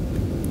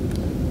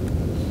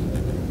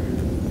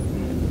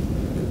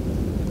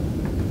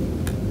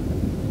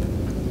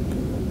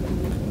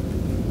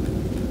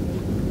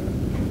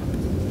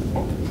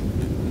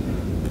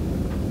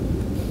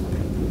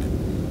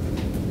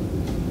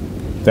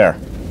 There.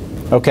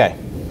 Okay.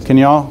 Can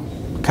y'all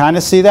kind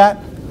of see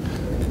that?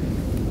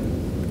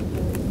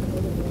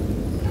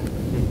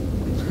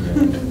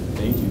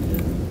 Thank you.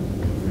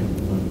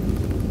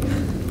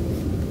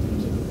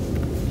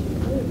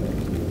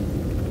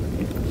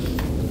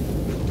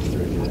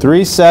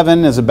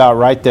 3,7 is about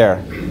right there,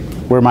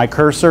 where my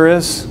cursor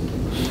is.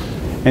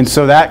 And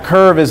so that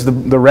curve is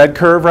the red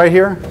curve right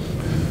here.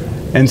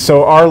 And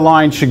so our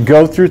line should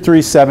go through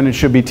 3,7 and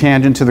should be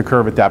tangent to the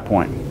curve at that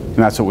point. And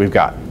that's what we've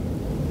got.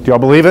 Do y'all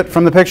believe it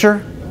from the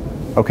picture?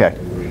 Okay.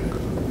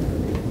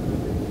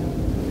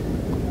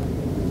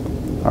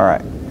 All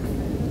right.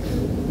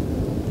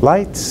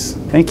 Lights.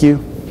 Thank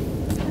you.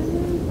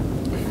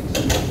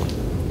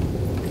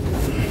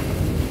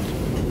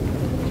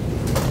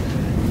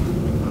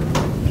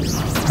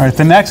 All right,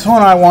 the next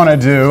one I want to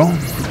do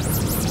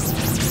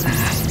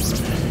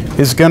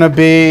is going to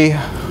be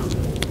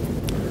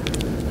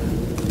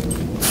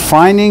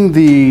finding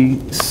the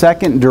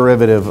second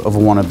derivative of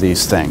one of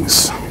these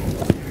things.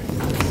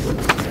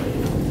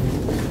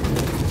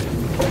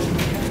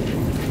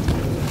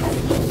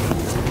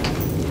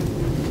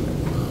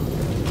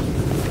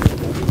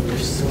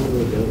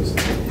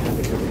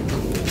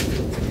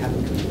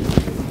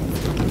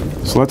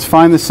 So let's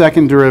find the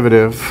second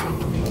derivative.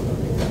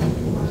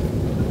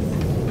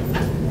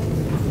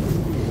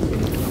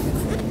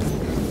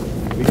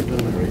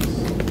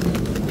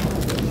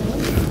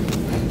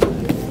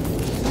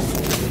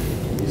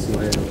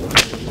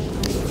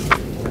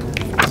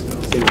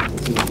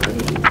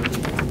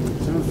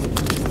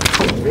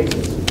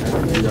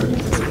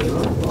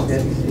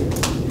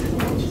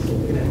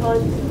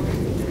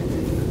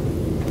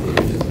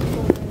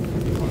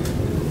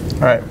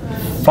 All right,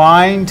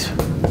 find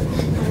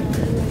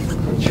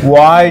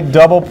y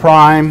double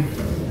prime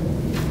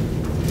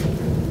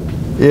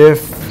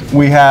if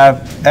we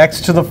have x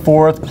to the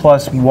fourth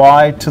plus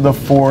y to the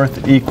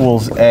fourth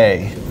equals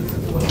a.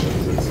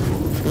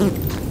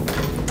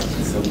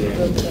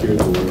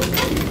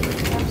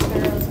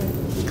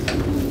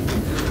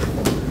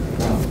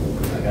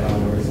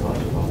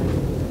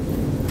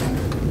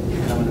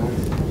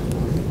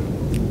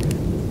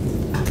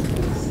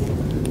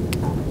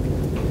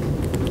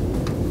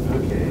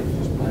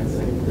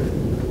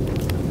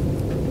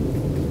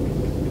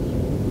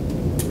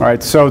 All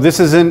right, so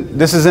this is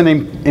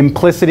an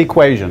implicit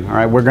equation. All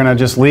right, we're going to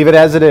just leave it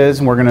as it is,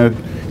 and we're going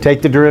to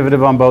take the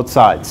derivative on both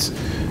sides.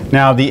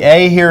 Now, the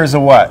a here is a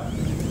what?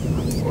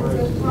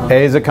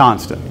 A is a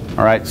constant.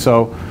 All right,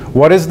 so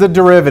what is the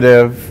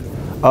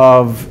derivative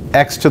of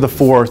x to the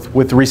fourth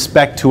with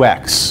respect to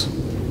x?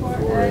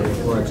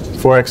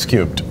 4x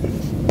cubed,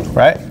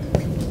 right?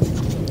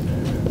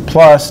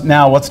 plus,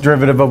 now what's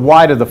derivative of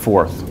y to the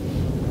fourth?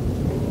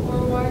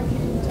 4y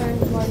cubed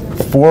times y.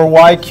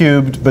 4y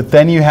cubed, but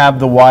then you have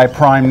the y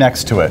prime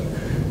next to it,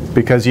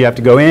 because you have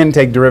to go in,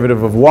 take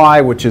derivative of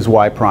y, which is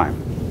y prime.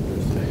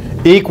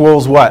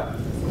 Equals what?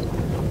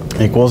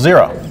 Equals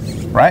 0,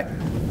 right?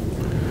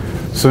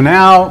 So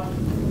now,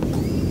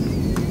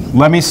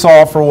 let me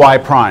solve for y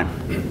prime.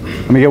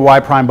 Let me get y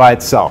prime by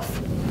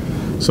itself.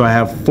 So I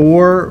have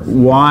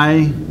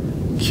 4y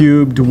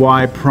cubed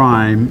y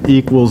prime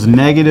equals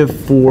negative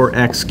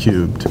 4x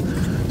cubed.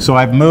 So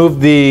I've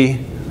moved the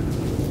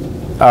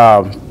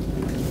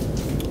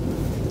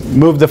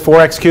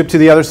 4x cubed to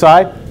the other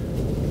side.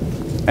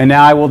 And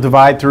now I will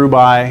divide through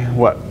by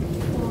what?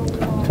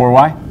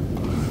 4y.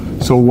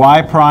 So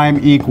y prime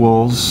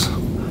equals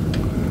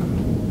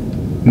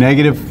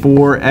negative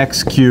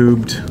 4x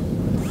cubed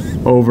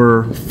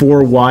over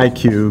 4y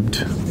cubed,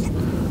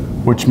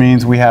 which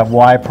means we have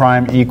y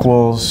prime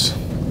equals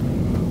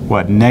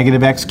what?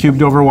 Negative x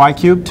cubed over y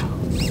cubed?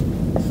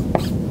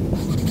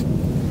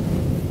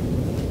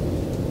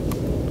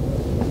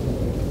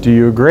 Do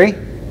you agree?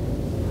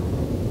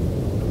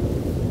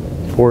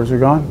 4's are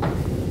gone?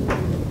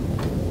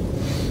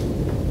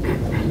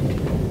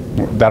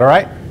 That all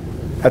right?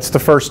 That's the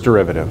first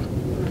derivative.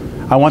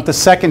 I want the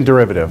second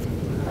derivative.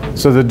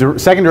 So the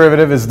second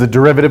derivative is the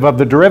derivative of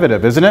the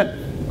derivative, isn't it?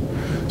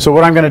 So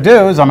what I'm going to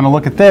do is I'm going to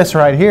look at this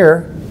right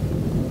here,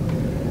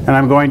 and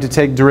I'm going to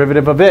take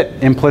derivative of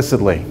it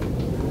implicitly.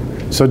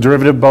 So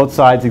derivative of both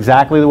sides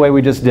exactly the way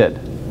we just did.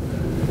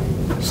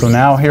 So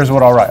now here's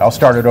what I'll write. I'll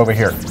start it over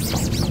here.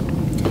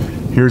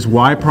 Here's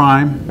y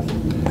prime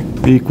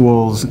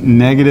equals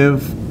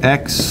negative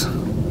x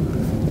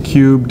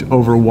cubed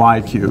over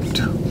y cubed.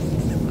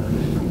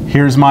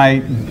 Here's my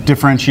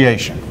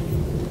differentiation.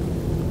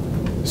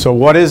 So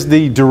what is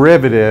the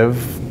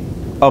derivative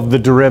of the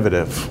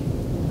derivative?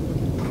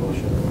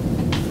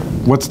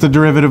 What's the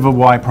derivative of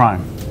y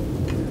prime?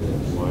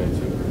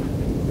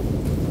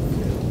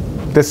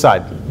 This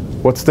side.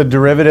 What's the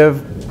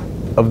derivative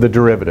of the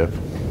derivative?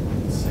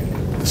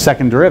 The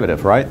second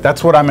derivative, right?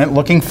 That's what I'm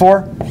looking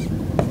for.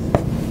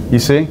 You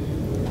see?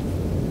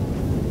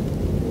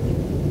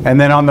 And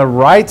then on the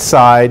right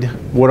side,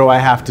 what do I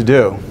have to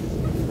do?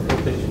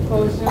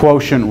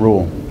 Quotient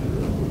rule.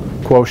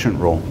 Quotient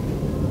rule.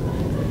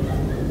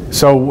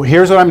 So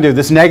here's what I'm going to do.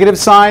 This negative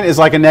sign is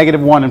like a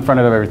negative 1 in front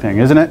of everything,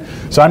 isn't it?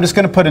 So I'm just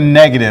going to put a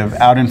negative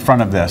out in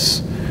front of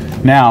this.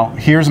 Now,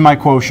 here's my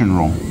quotient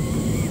rule.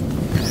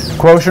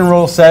 Quotient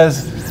rule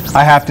says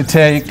I have to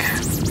take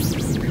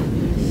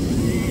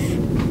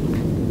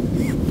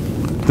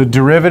the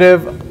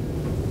derivative.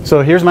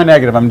 So here's my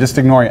negative. I'm just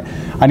ignoring it.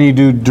 I need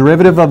to do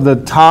derivative of the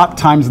top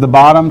times the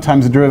bottom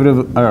times the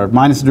derivative, or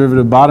minus the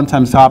derivative of bottom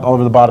times top all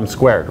over the bottom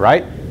squared,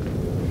 right?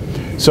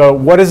 So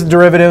what is the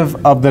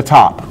derivative of the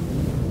top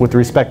with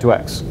respect to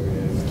x?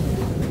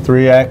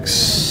 3x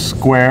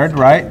squared,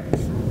 right?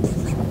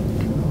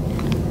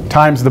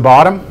 Times the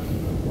bottom,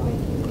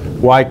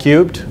 y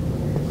cubed,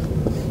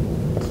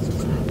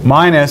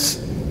 minus,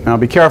 now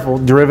be careful,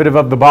 derivative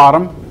of the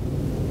bottom,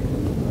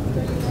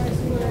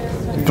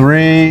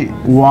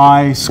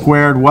 3y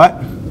squared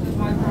what?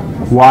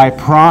 Y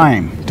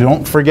prime.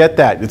 Don't forget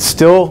that. It's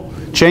still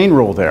chain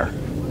rule there.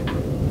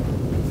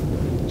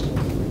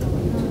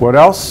 What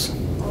else?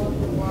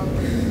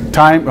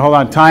 Hold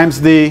on,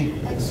 times the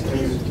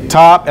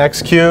top,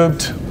 x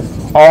cubed,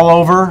 all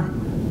over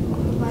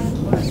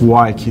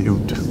y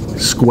cubed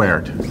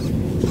squared.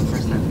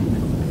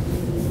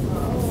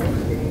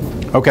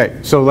 Okay,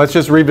 so let's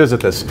just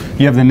revisit this.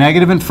 You have the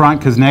negative in front,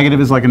 because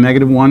negative is like a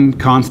negative 1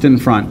 constant in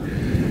front.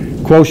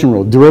 Quotient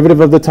rule, derivative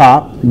of the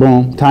top,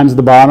 boom, times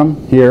the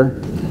bottom,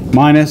 here,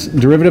 minus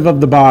derivative of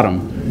the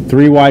bottom,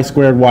 3y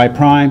squared y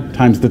prime,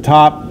 times the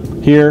top,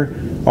 here,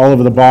 all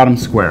over the bottom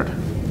squared.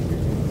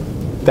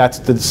 That's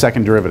the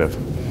second derivative.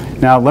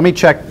 Now let me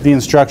check the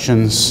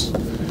instructions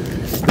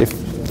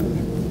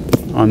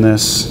on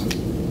this.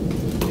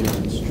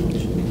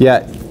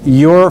 Yeah,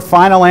 your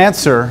final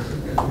answer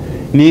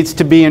needs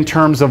to be in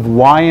terms of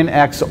y and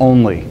x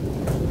only.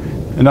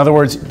 In other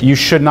words, you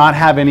should not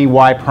have any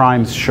y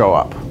primes show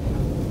up.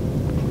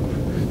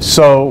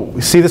 So,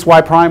 see this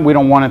y prime? We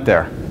don't want it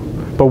there.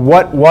 But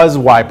what was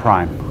y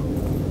prime?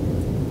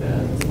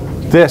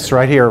 This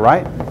right here,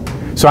 right?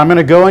 So I'm going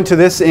to go into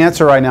this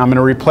answer right now. I'm going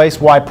to replace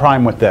y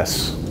prime with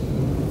this.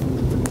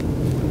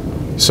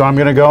 So I'm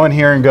going to go in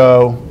here and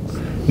go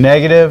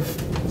negative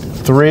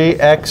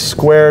 3x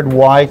squared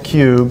y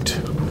cubed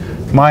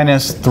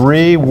minus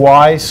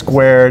 3y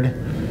squared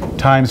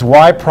times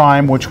y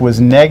prime, which was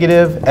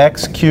negative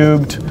x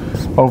cubed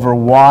over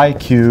y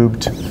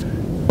cubed,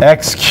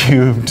 x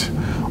cubed,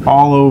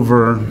 all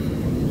over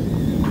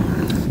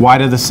y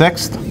to the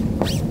 6th.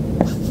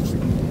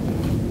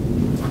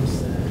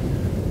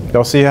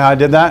 Y'all see how I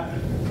did that?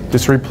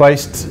 Just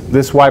replaced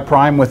this y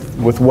prime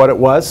with what it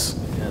was.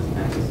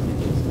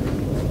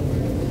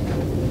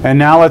 And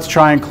now let's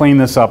try and clean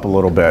this up a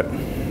little bit,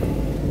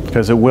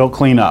 because it will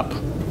clean up.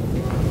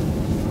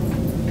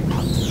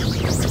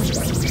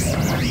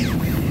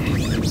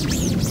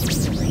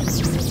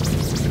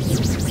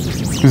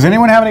 Does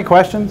anyone have any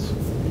questions?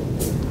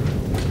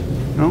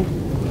 No?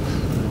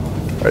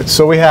 All right,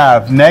 so we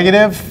have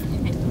negative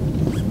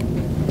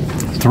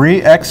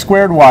 3x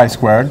squared y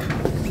squared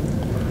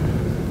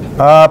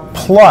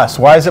plus,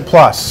 why is it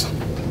plus?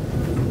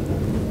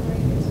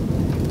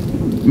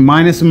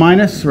 Minus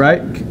minus,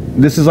 right?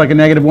 This is like a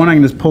negative 1, I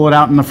can just pull it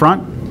out in the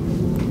front.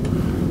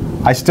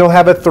 I still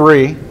have a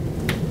 3.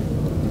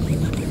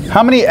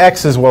 How many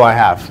x's will I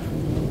have?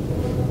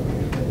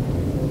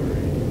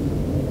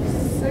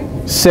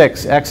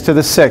 6, x to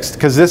the 6th,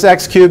 because this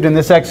x cubed and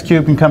this x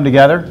cubed can come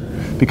together,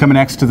 become an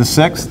x to the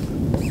 6th.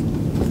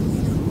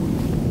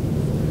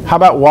 How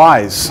about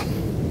y's?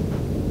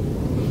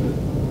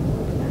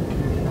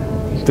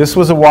 This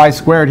was a y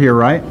squared here,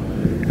 right?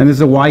 And this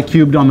is a y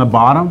cubed on the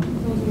bottom.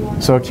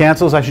 So it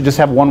cancels. I should just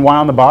have one y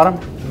on the bottom,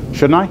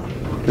 shouldn't I?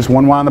 Just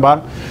one y on the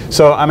bottom.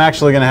 So I'm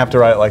actually going to have to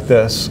write it like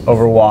this,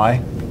 over y.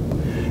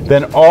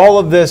 Then all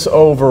of this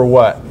over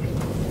what?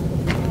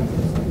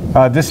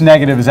 This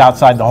negative is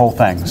outside the whole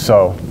thing.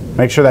 So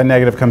make sure that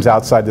negative comes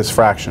outside this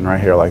fraction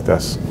right here like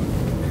this.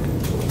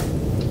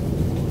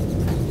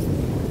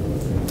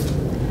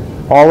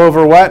 All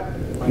over what?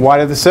 Y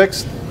to the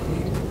 6th?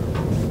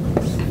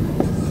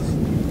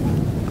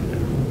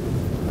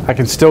 I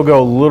can still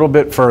go a little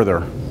bit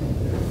further.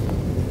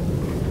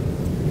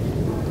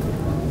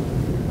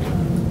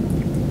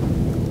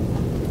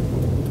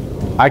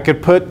 I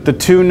could put the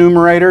two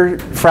numerator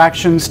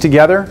fractions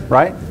together,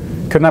 right?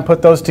 Couldn't I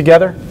put those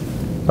together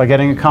by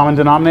getting a common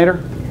denominator?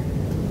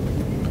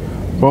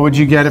 What would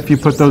you get if you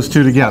put those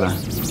two together?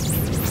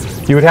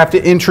 You would have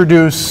to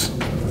introduce,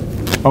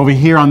 over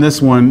here on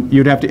this one,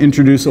 you'd have to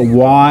introduce a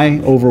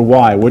y over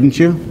y, wouldn't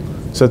you?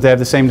 So that they have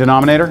the same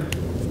denominator?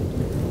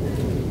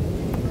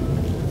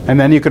 And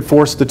then you could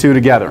force the two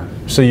together.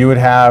 So you would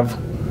have,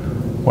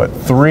 what,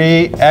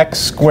 3x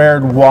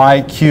squared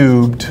y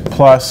cubed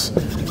plus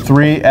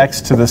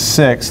 3x to the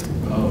 6th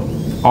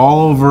all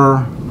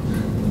over.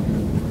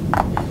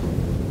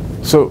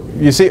 So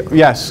you see,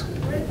 yes?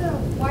 Where did the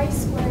y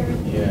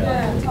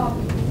squared top?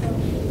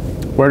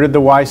 Where did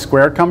the y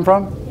squared come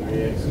from?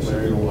 Yeah.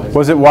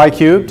 Was it y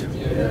cubed?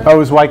 Yeah. Oh, it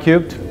was y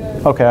cubed?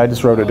 Okay, I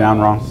just wrote it down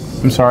wrong.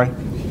 I'm sorry.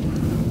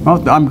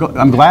 Well, I'm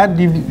glad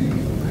you.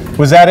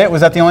 Was that it?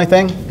 Was that the only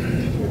thing?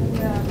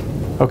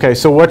 Yeah. Okay,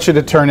 so what should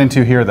it turn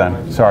into here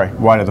then? Sorry,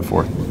 y to the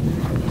 4th.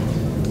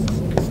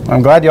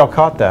 I'm glad y'all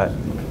caught that.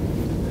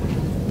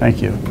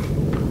 Thank you.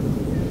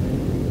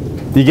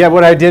 You get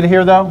what I did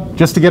here though?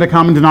 Just to get a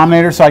common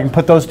denominator so I can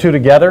put those two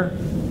together.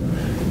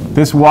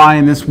 This y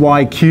and this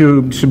y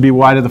cubed should be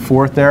y to the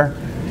 4th there.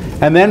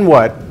 And then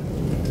what?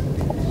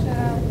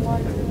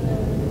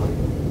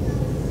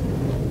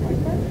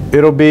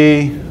 It'll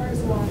be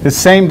the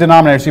same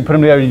denominator, so you put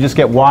them together, you just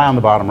get y on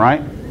the bottom,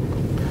 right?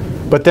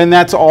 But then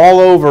that's all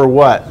over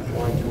what?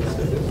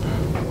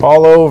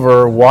 All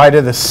over y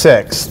to the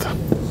 6th.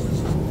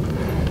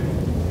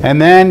 And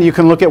then you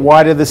can look at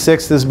y to the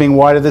 6th as being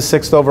y to the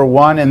 6th over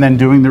 1 and then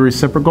doing the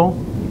reciprocal.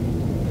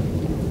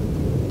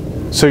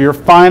 So your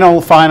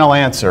final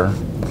answer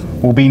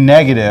will be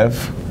negative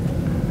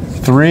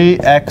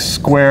 3x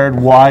squared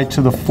y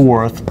to the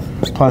 4th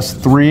plus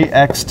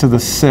 3x to the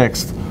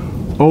 6th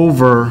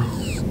over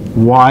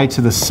y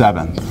to the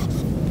 7th.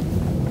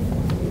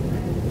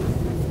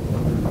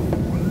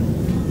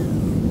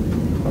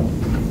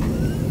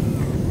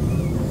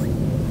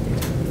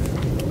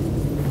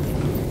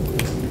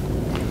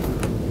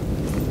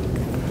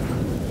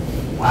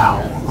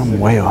 Wow, I'm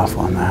way off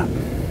on that.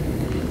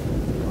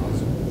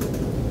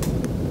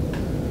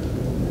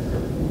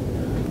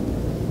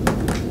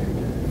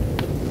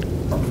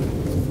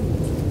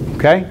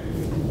 Okay?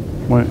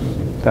 What,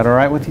 is that all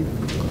right with you?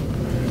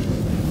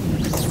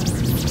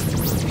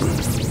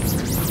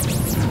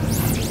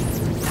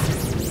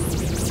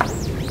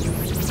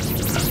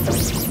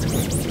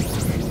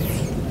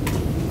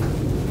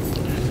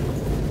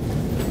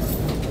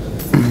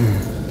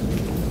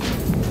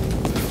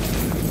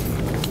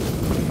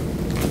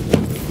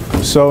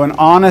 So an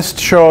honest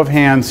show of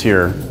hands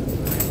here.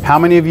 How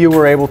many of you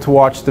were able to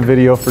watch the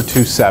video for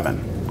 2.7?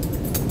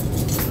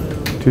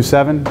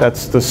 2.7?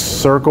 That's the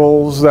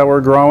circles that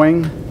were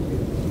growing.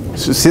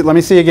 So see, let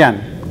me see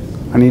again.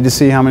 I need to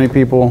see how many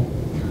people.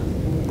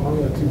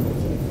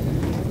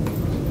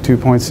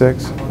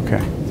 2.6?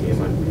 Okay.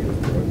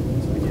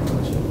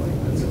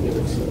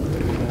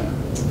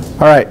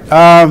 All right.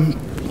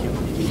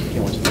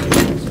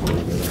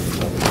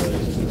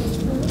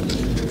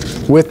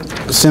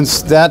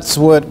 Since that's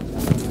what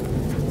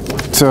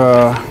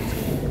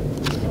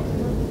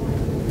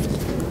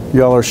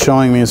y'all are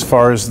showing me as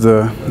far as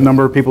the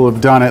number of people who have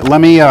done it,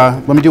 let me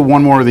do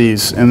one more of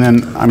these, and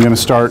then I'm going to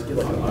start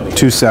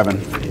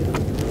 2.7.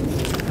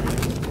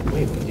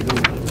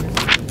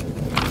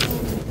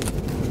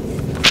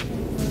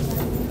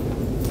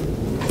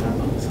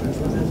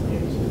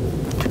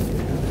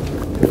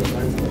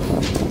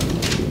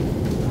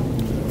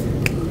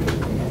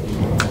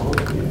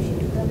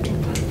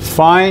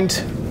 Find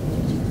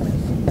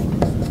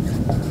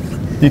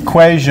the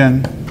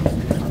equation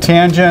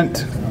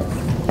tangent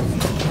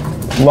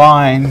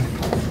line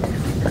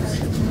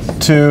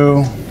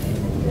to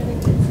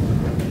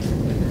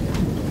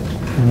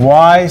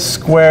y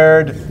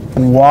squared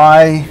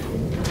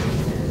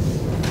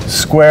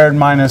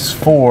minus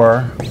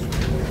 4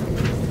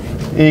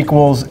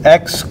 equals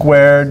x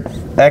squared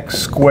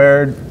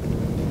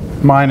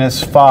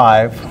minus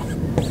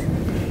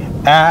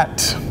 5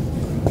 at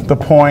the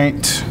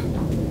point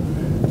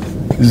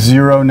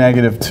 0,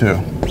 -2.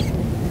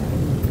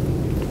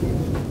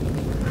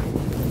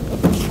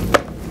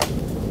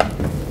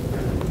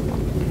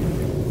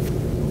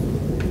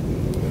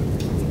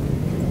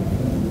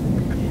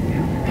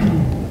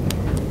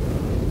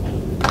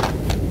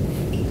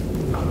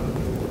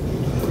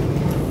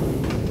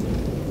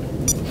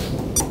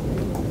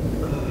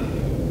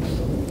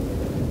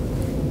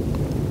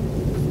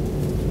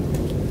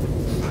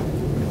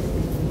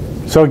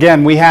 So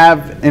again, we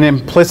have an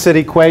implicit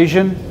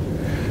equation.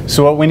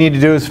 So what we need to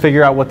do is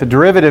figure out what the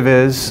derivative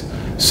is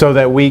so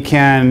that we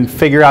can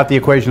figure out the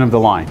equation of the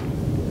line.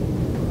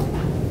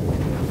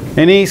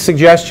 Any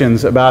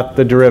suggestions about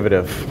the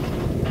derivative?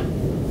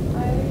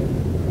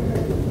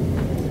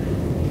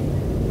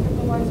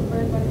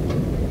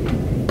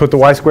 Put the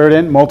y squared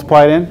in,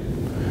 multiply it in.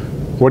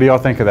 What do y'all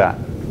think of that?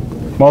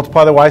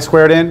 Multiply the y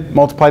squared in,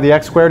 multiply the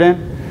x squared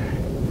in?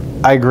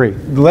 I agree.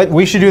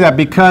 We should do that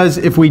because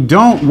if we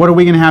don't, what are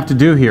we going to have to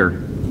do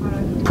here?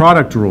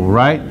 Product rule,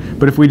 right?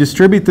 But if we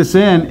distribute this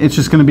in, it's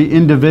just going to be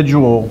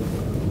individual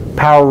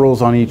power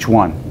rules on each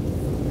one.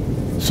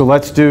 So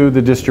let's do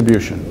the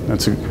distribution.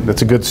 That's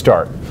a good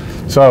start.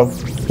 So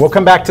we'll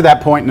come back to that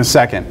point in a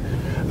second.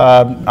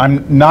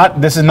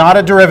 This is not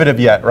a derivative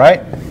yet,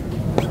 right?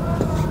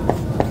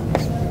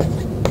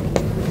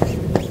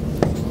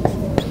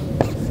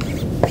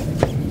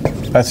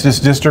 That's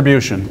just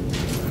distribution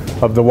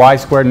of the y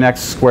squared and x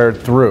squared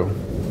through.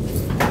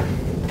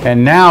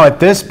 And now at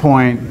this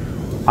point,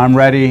 I'm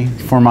ready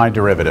for my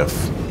derivative.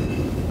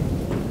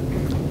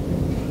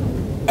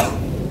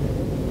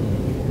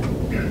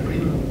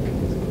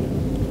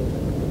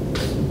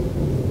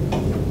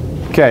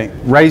 Okay,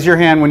 raise your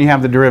hand when you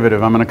have the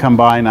derivative. I'm going to come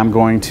by and I'm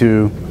going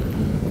to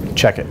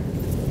check it.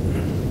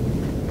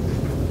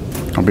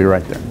 I'll be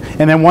right there.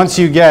 And then once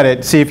you get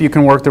it, see if you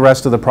can work the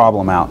rest of the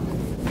problem out.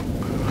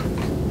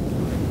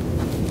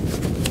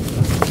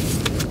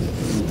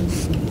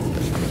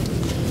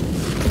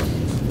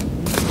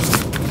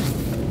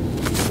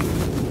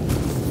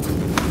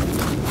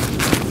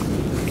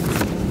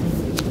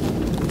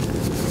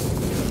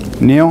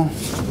 Neil,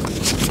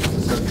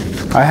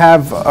 I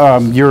have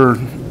your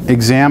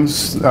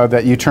exams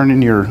that you turn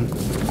in your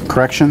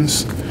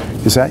corrections.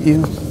 Is that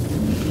you?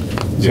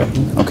 Yeah.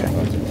 Okay.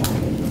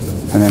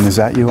 And then is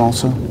that you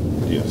also?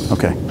 Yes.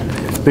 Okay.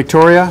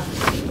 Victoria?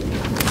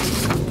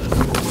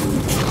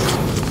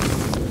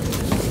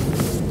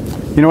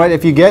 You know what?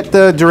 If you get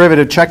the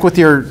derivative, check with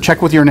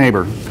your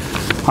neighbor.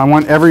 I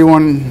want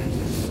everyone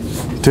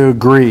to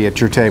agree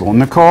at your table.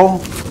 Nicole?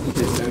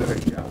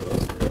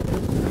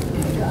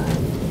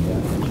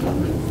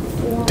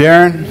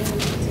 Darren?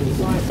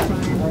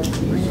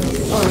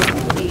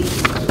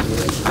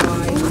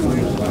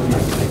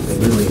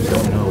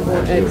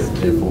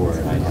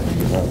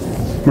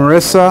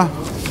 Marissa?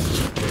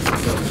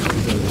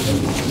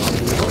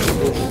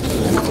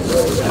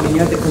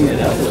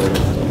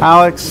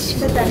 Alex?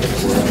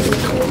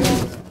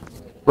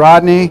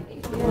 Rodney?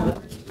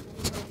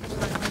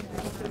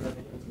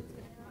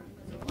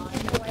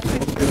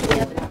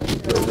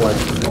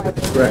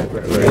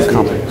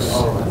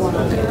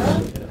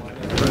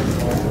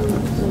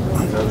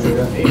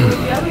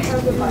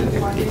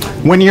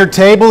 When your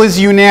table is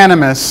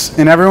unanimous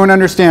and everyone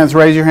understands,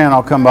 raise your hand,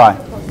 I'll come by.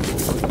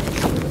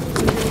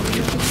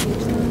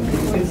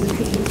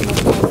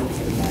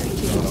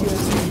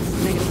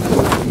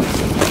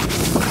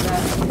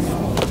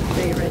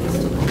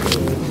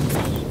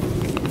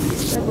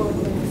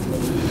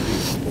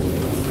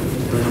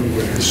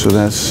 So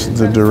that's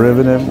the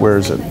derivative. Where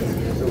is it?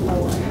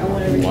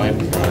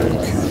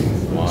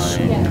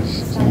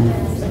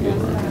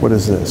 What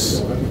is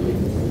this?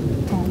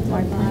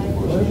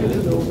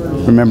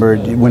 Remember,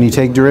 when you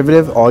take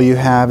derivative, all you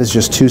have is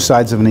just two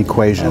sides of an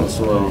equation.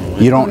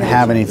 You don't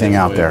have anything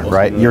out there,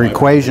 right? Your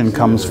equation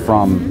comes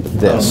from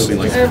this.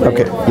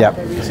 Okay, yep.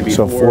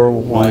 So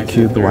 4y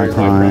cubed y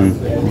prime,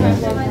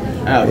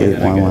 8y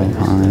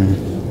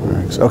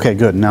prime. Okay,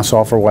 good. Now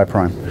solve for y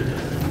prime.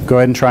 Go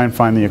ahead and try and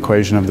find the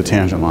equation of the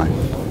tangent line.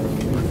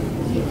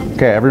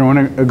 Okay, everyone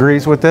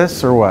agrees with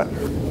this, or what?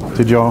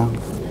 Did y'all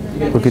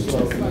look at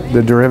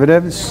the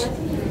derivatives?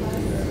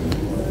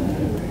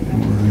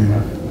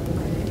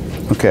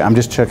 Okay, I'm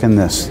just checking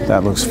this.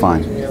 That looks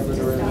fine.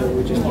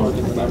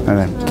 And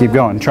then keep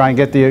going. Try and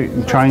get the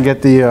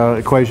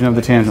equation of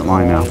the tangent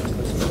line now.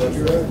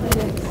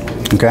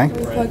 Okay?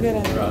 Plug it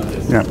in.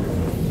 Yeah.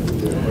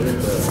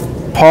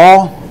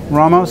 Paul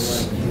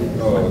Ramos.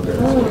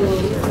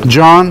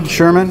 John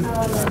Sherman.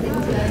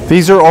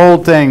 These are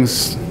old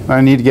things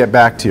I need to get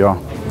back to y'all.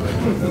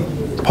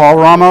 Paul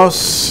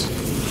Ramos.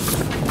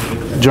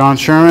 John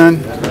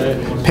Sherman.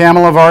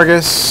 Pamela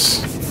Vargas.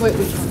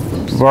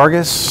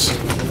 Vargas.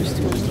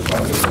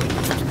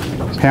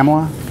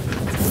 Pamela?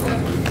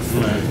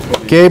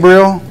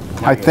 Gabriel,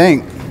 I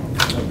think.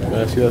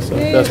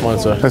 That's mine,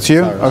 sir. That's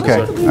you?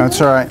 Okay, that's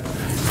all right.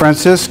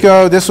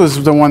 Francisco, this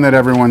was the one that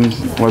everyone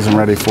wasn't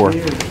ready for.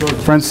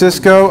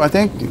 Francisco, I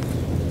think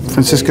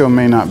Francisco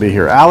may not be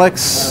here.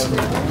 Alex,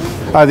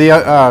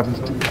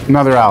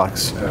 another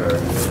Alex.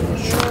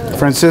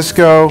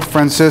 Francisco,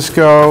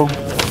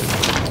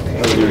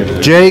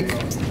 Jake,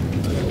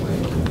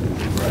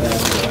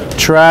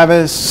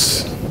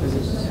 Travis,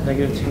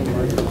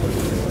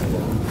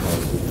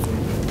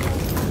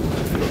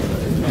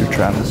 you're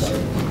Travis.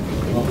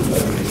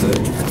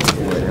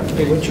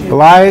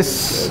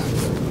 Elias,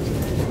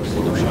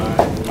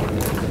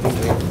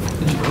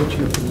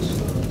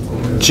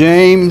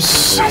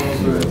 James, I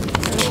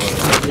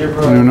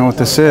don't even know what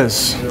this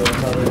is.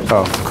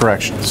 Oh,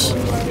 corrections.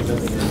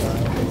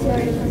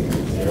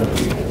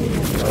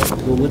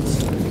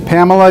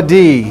 Pamela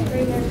D.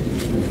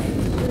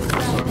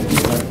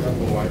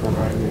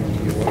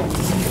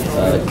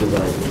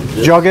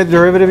 Did y'all get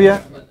derivative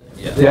yet?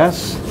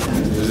 Yes?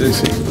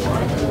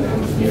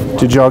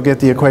 Did y'all get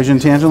the equation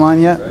tangent line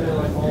yet?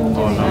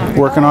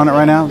 Working on it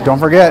right now? Don't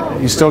forget,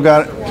 you still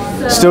got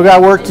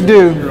work to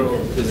do.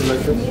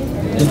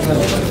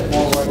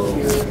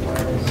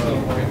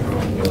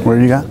 What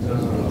do you got?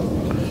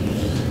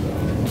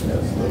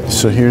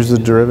 So here's the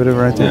derivative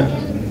right there.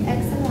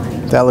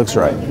 That looks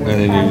right. And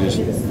then you just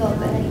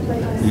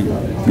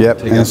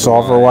Yep, and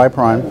solve for y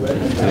prime,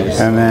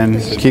 and then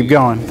keep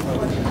going.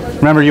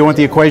 Remember, you want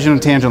the equation of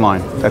the tangent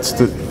line.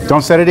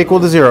 Don't set it equal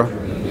to 0.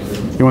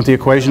 You want the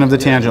equation of the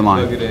tangent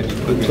line.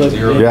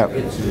 Yep.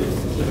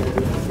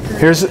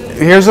 Here's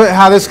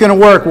how this is going to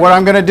work. What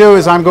I'm going to do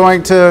is I'm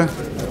going to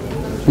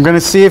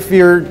see if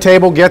your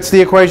table gets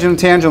the equation of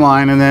the tangent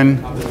line, and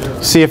then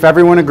see if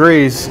everyone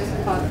agrees.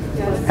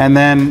 And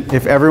then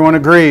if everyone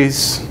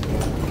agrees,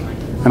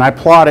 and I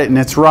plot it and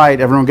it's right,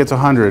 everyone gets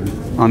 100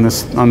 on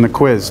the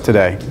quiz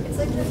today.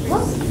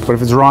 But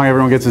if it's wrong,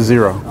 everyone gets a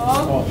 0.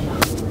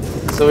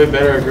 So we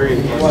better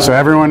agree. So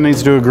everyone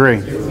needs to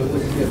agree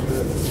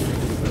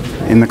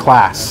in the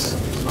class.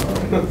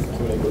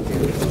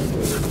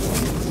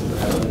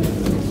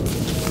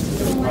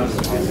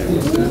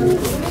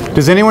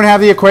 Does anyone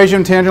have the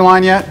equation tangent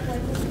line yet?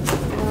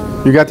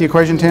 You got the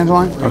equation tangent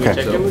line? Okay.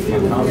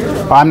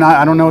 I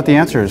don't know what the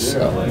answer is.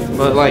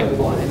 But like,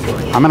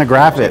 I'm going to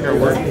graph it.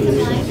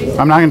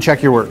 I'm not going to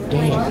check your work.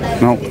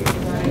 Nope.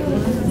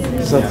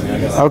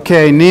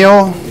 Okay,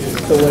 Neil.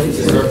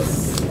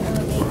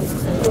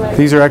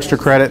 These are extra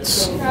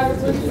credits.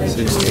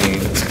 16.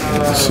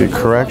 Let's see,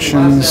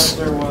 corrections.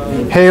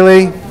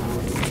 Haley.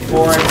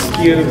 4x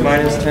cubed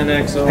minus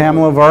 10x over.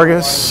 Pamela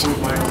Vargas.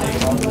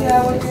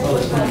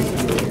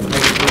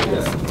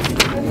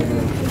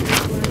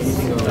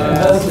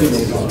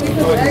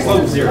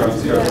 Slope 0.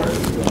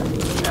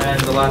 And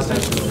the last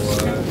answer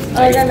was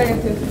I got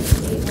negative.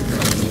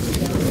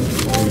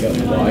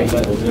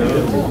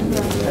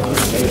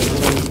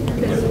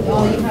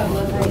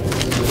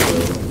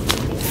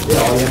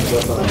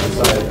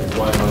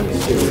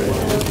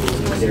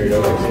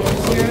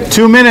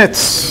 Two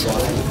minutes.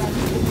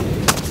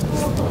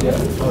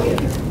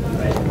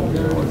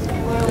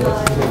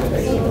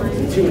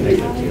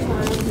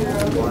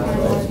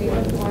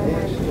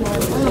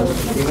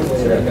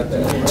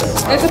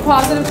 It's a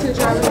positive 2,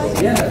 Travis.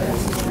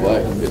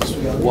 What? It's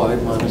y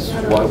minus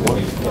y1.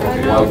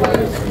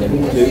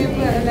 If you put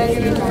a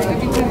negative,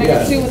 if you put a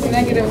negative 2 with a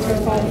negative, it's going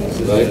to follow.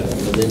 Right?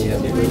 And then you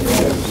have to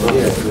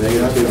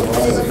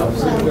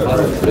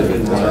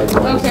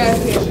Okay, I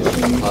see.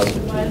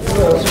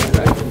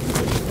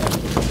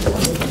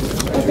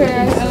 Okay, I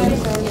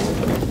understand.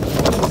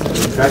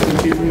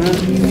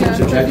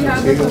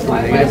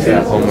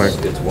 Yeah, homework.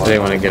 They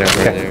want to get over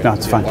Okay, there. no,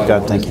 it's fine.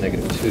 God, thank you.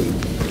 -2.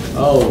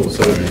 Oh,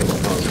 so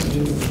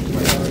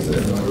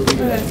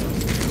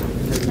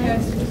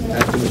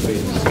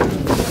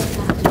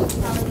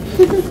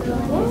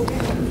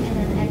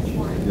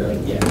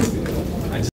Yes.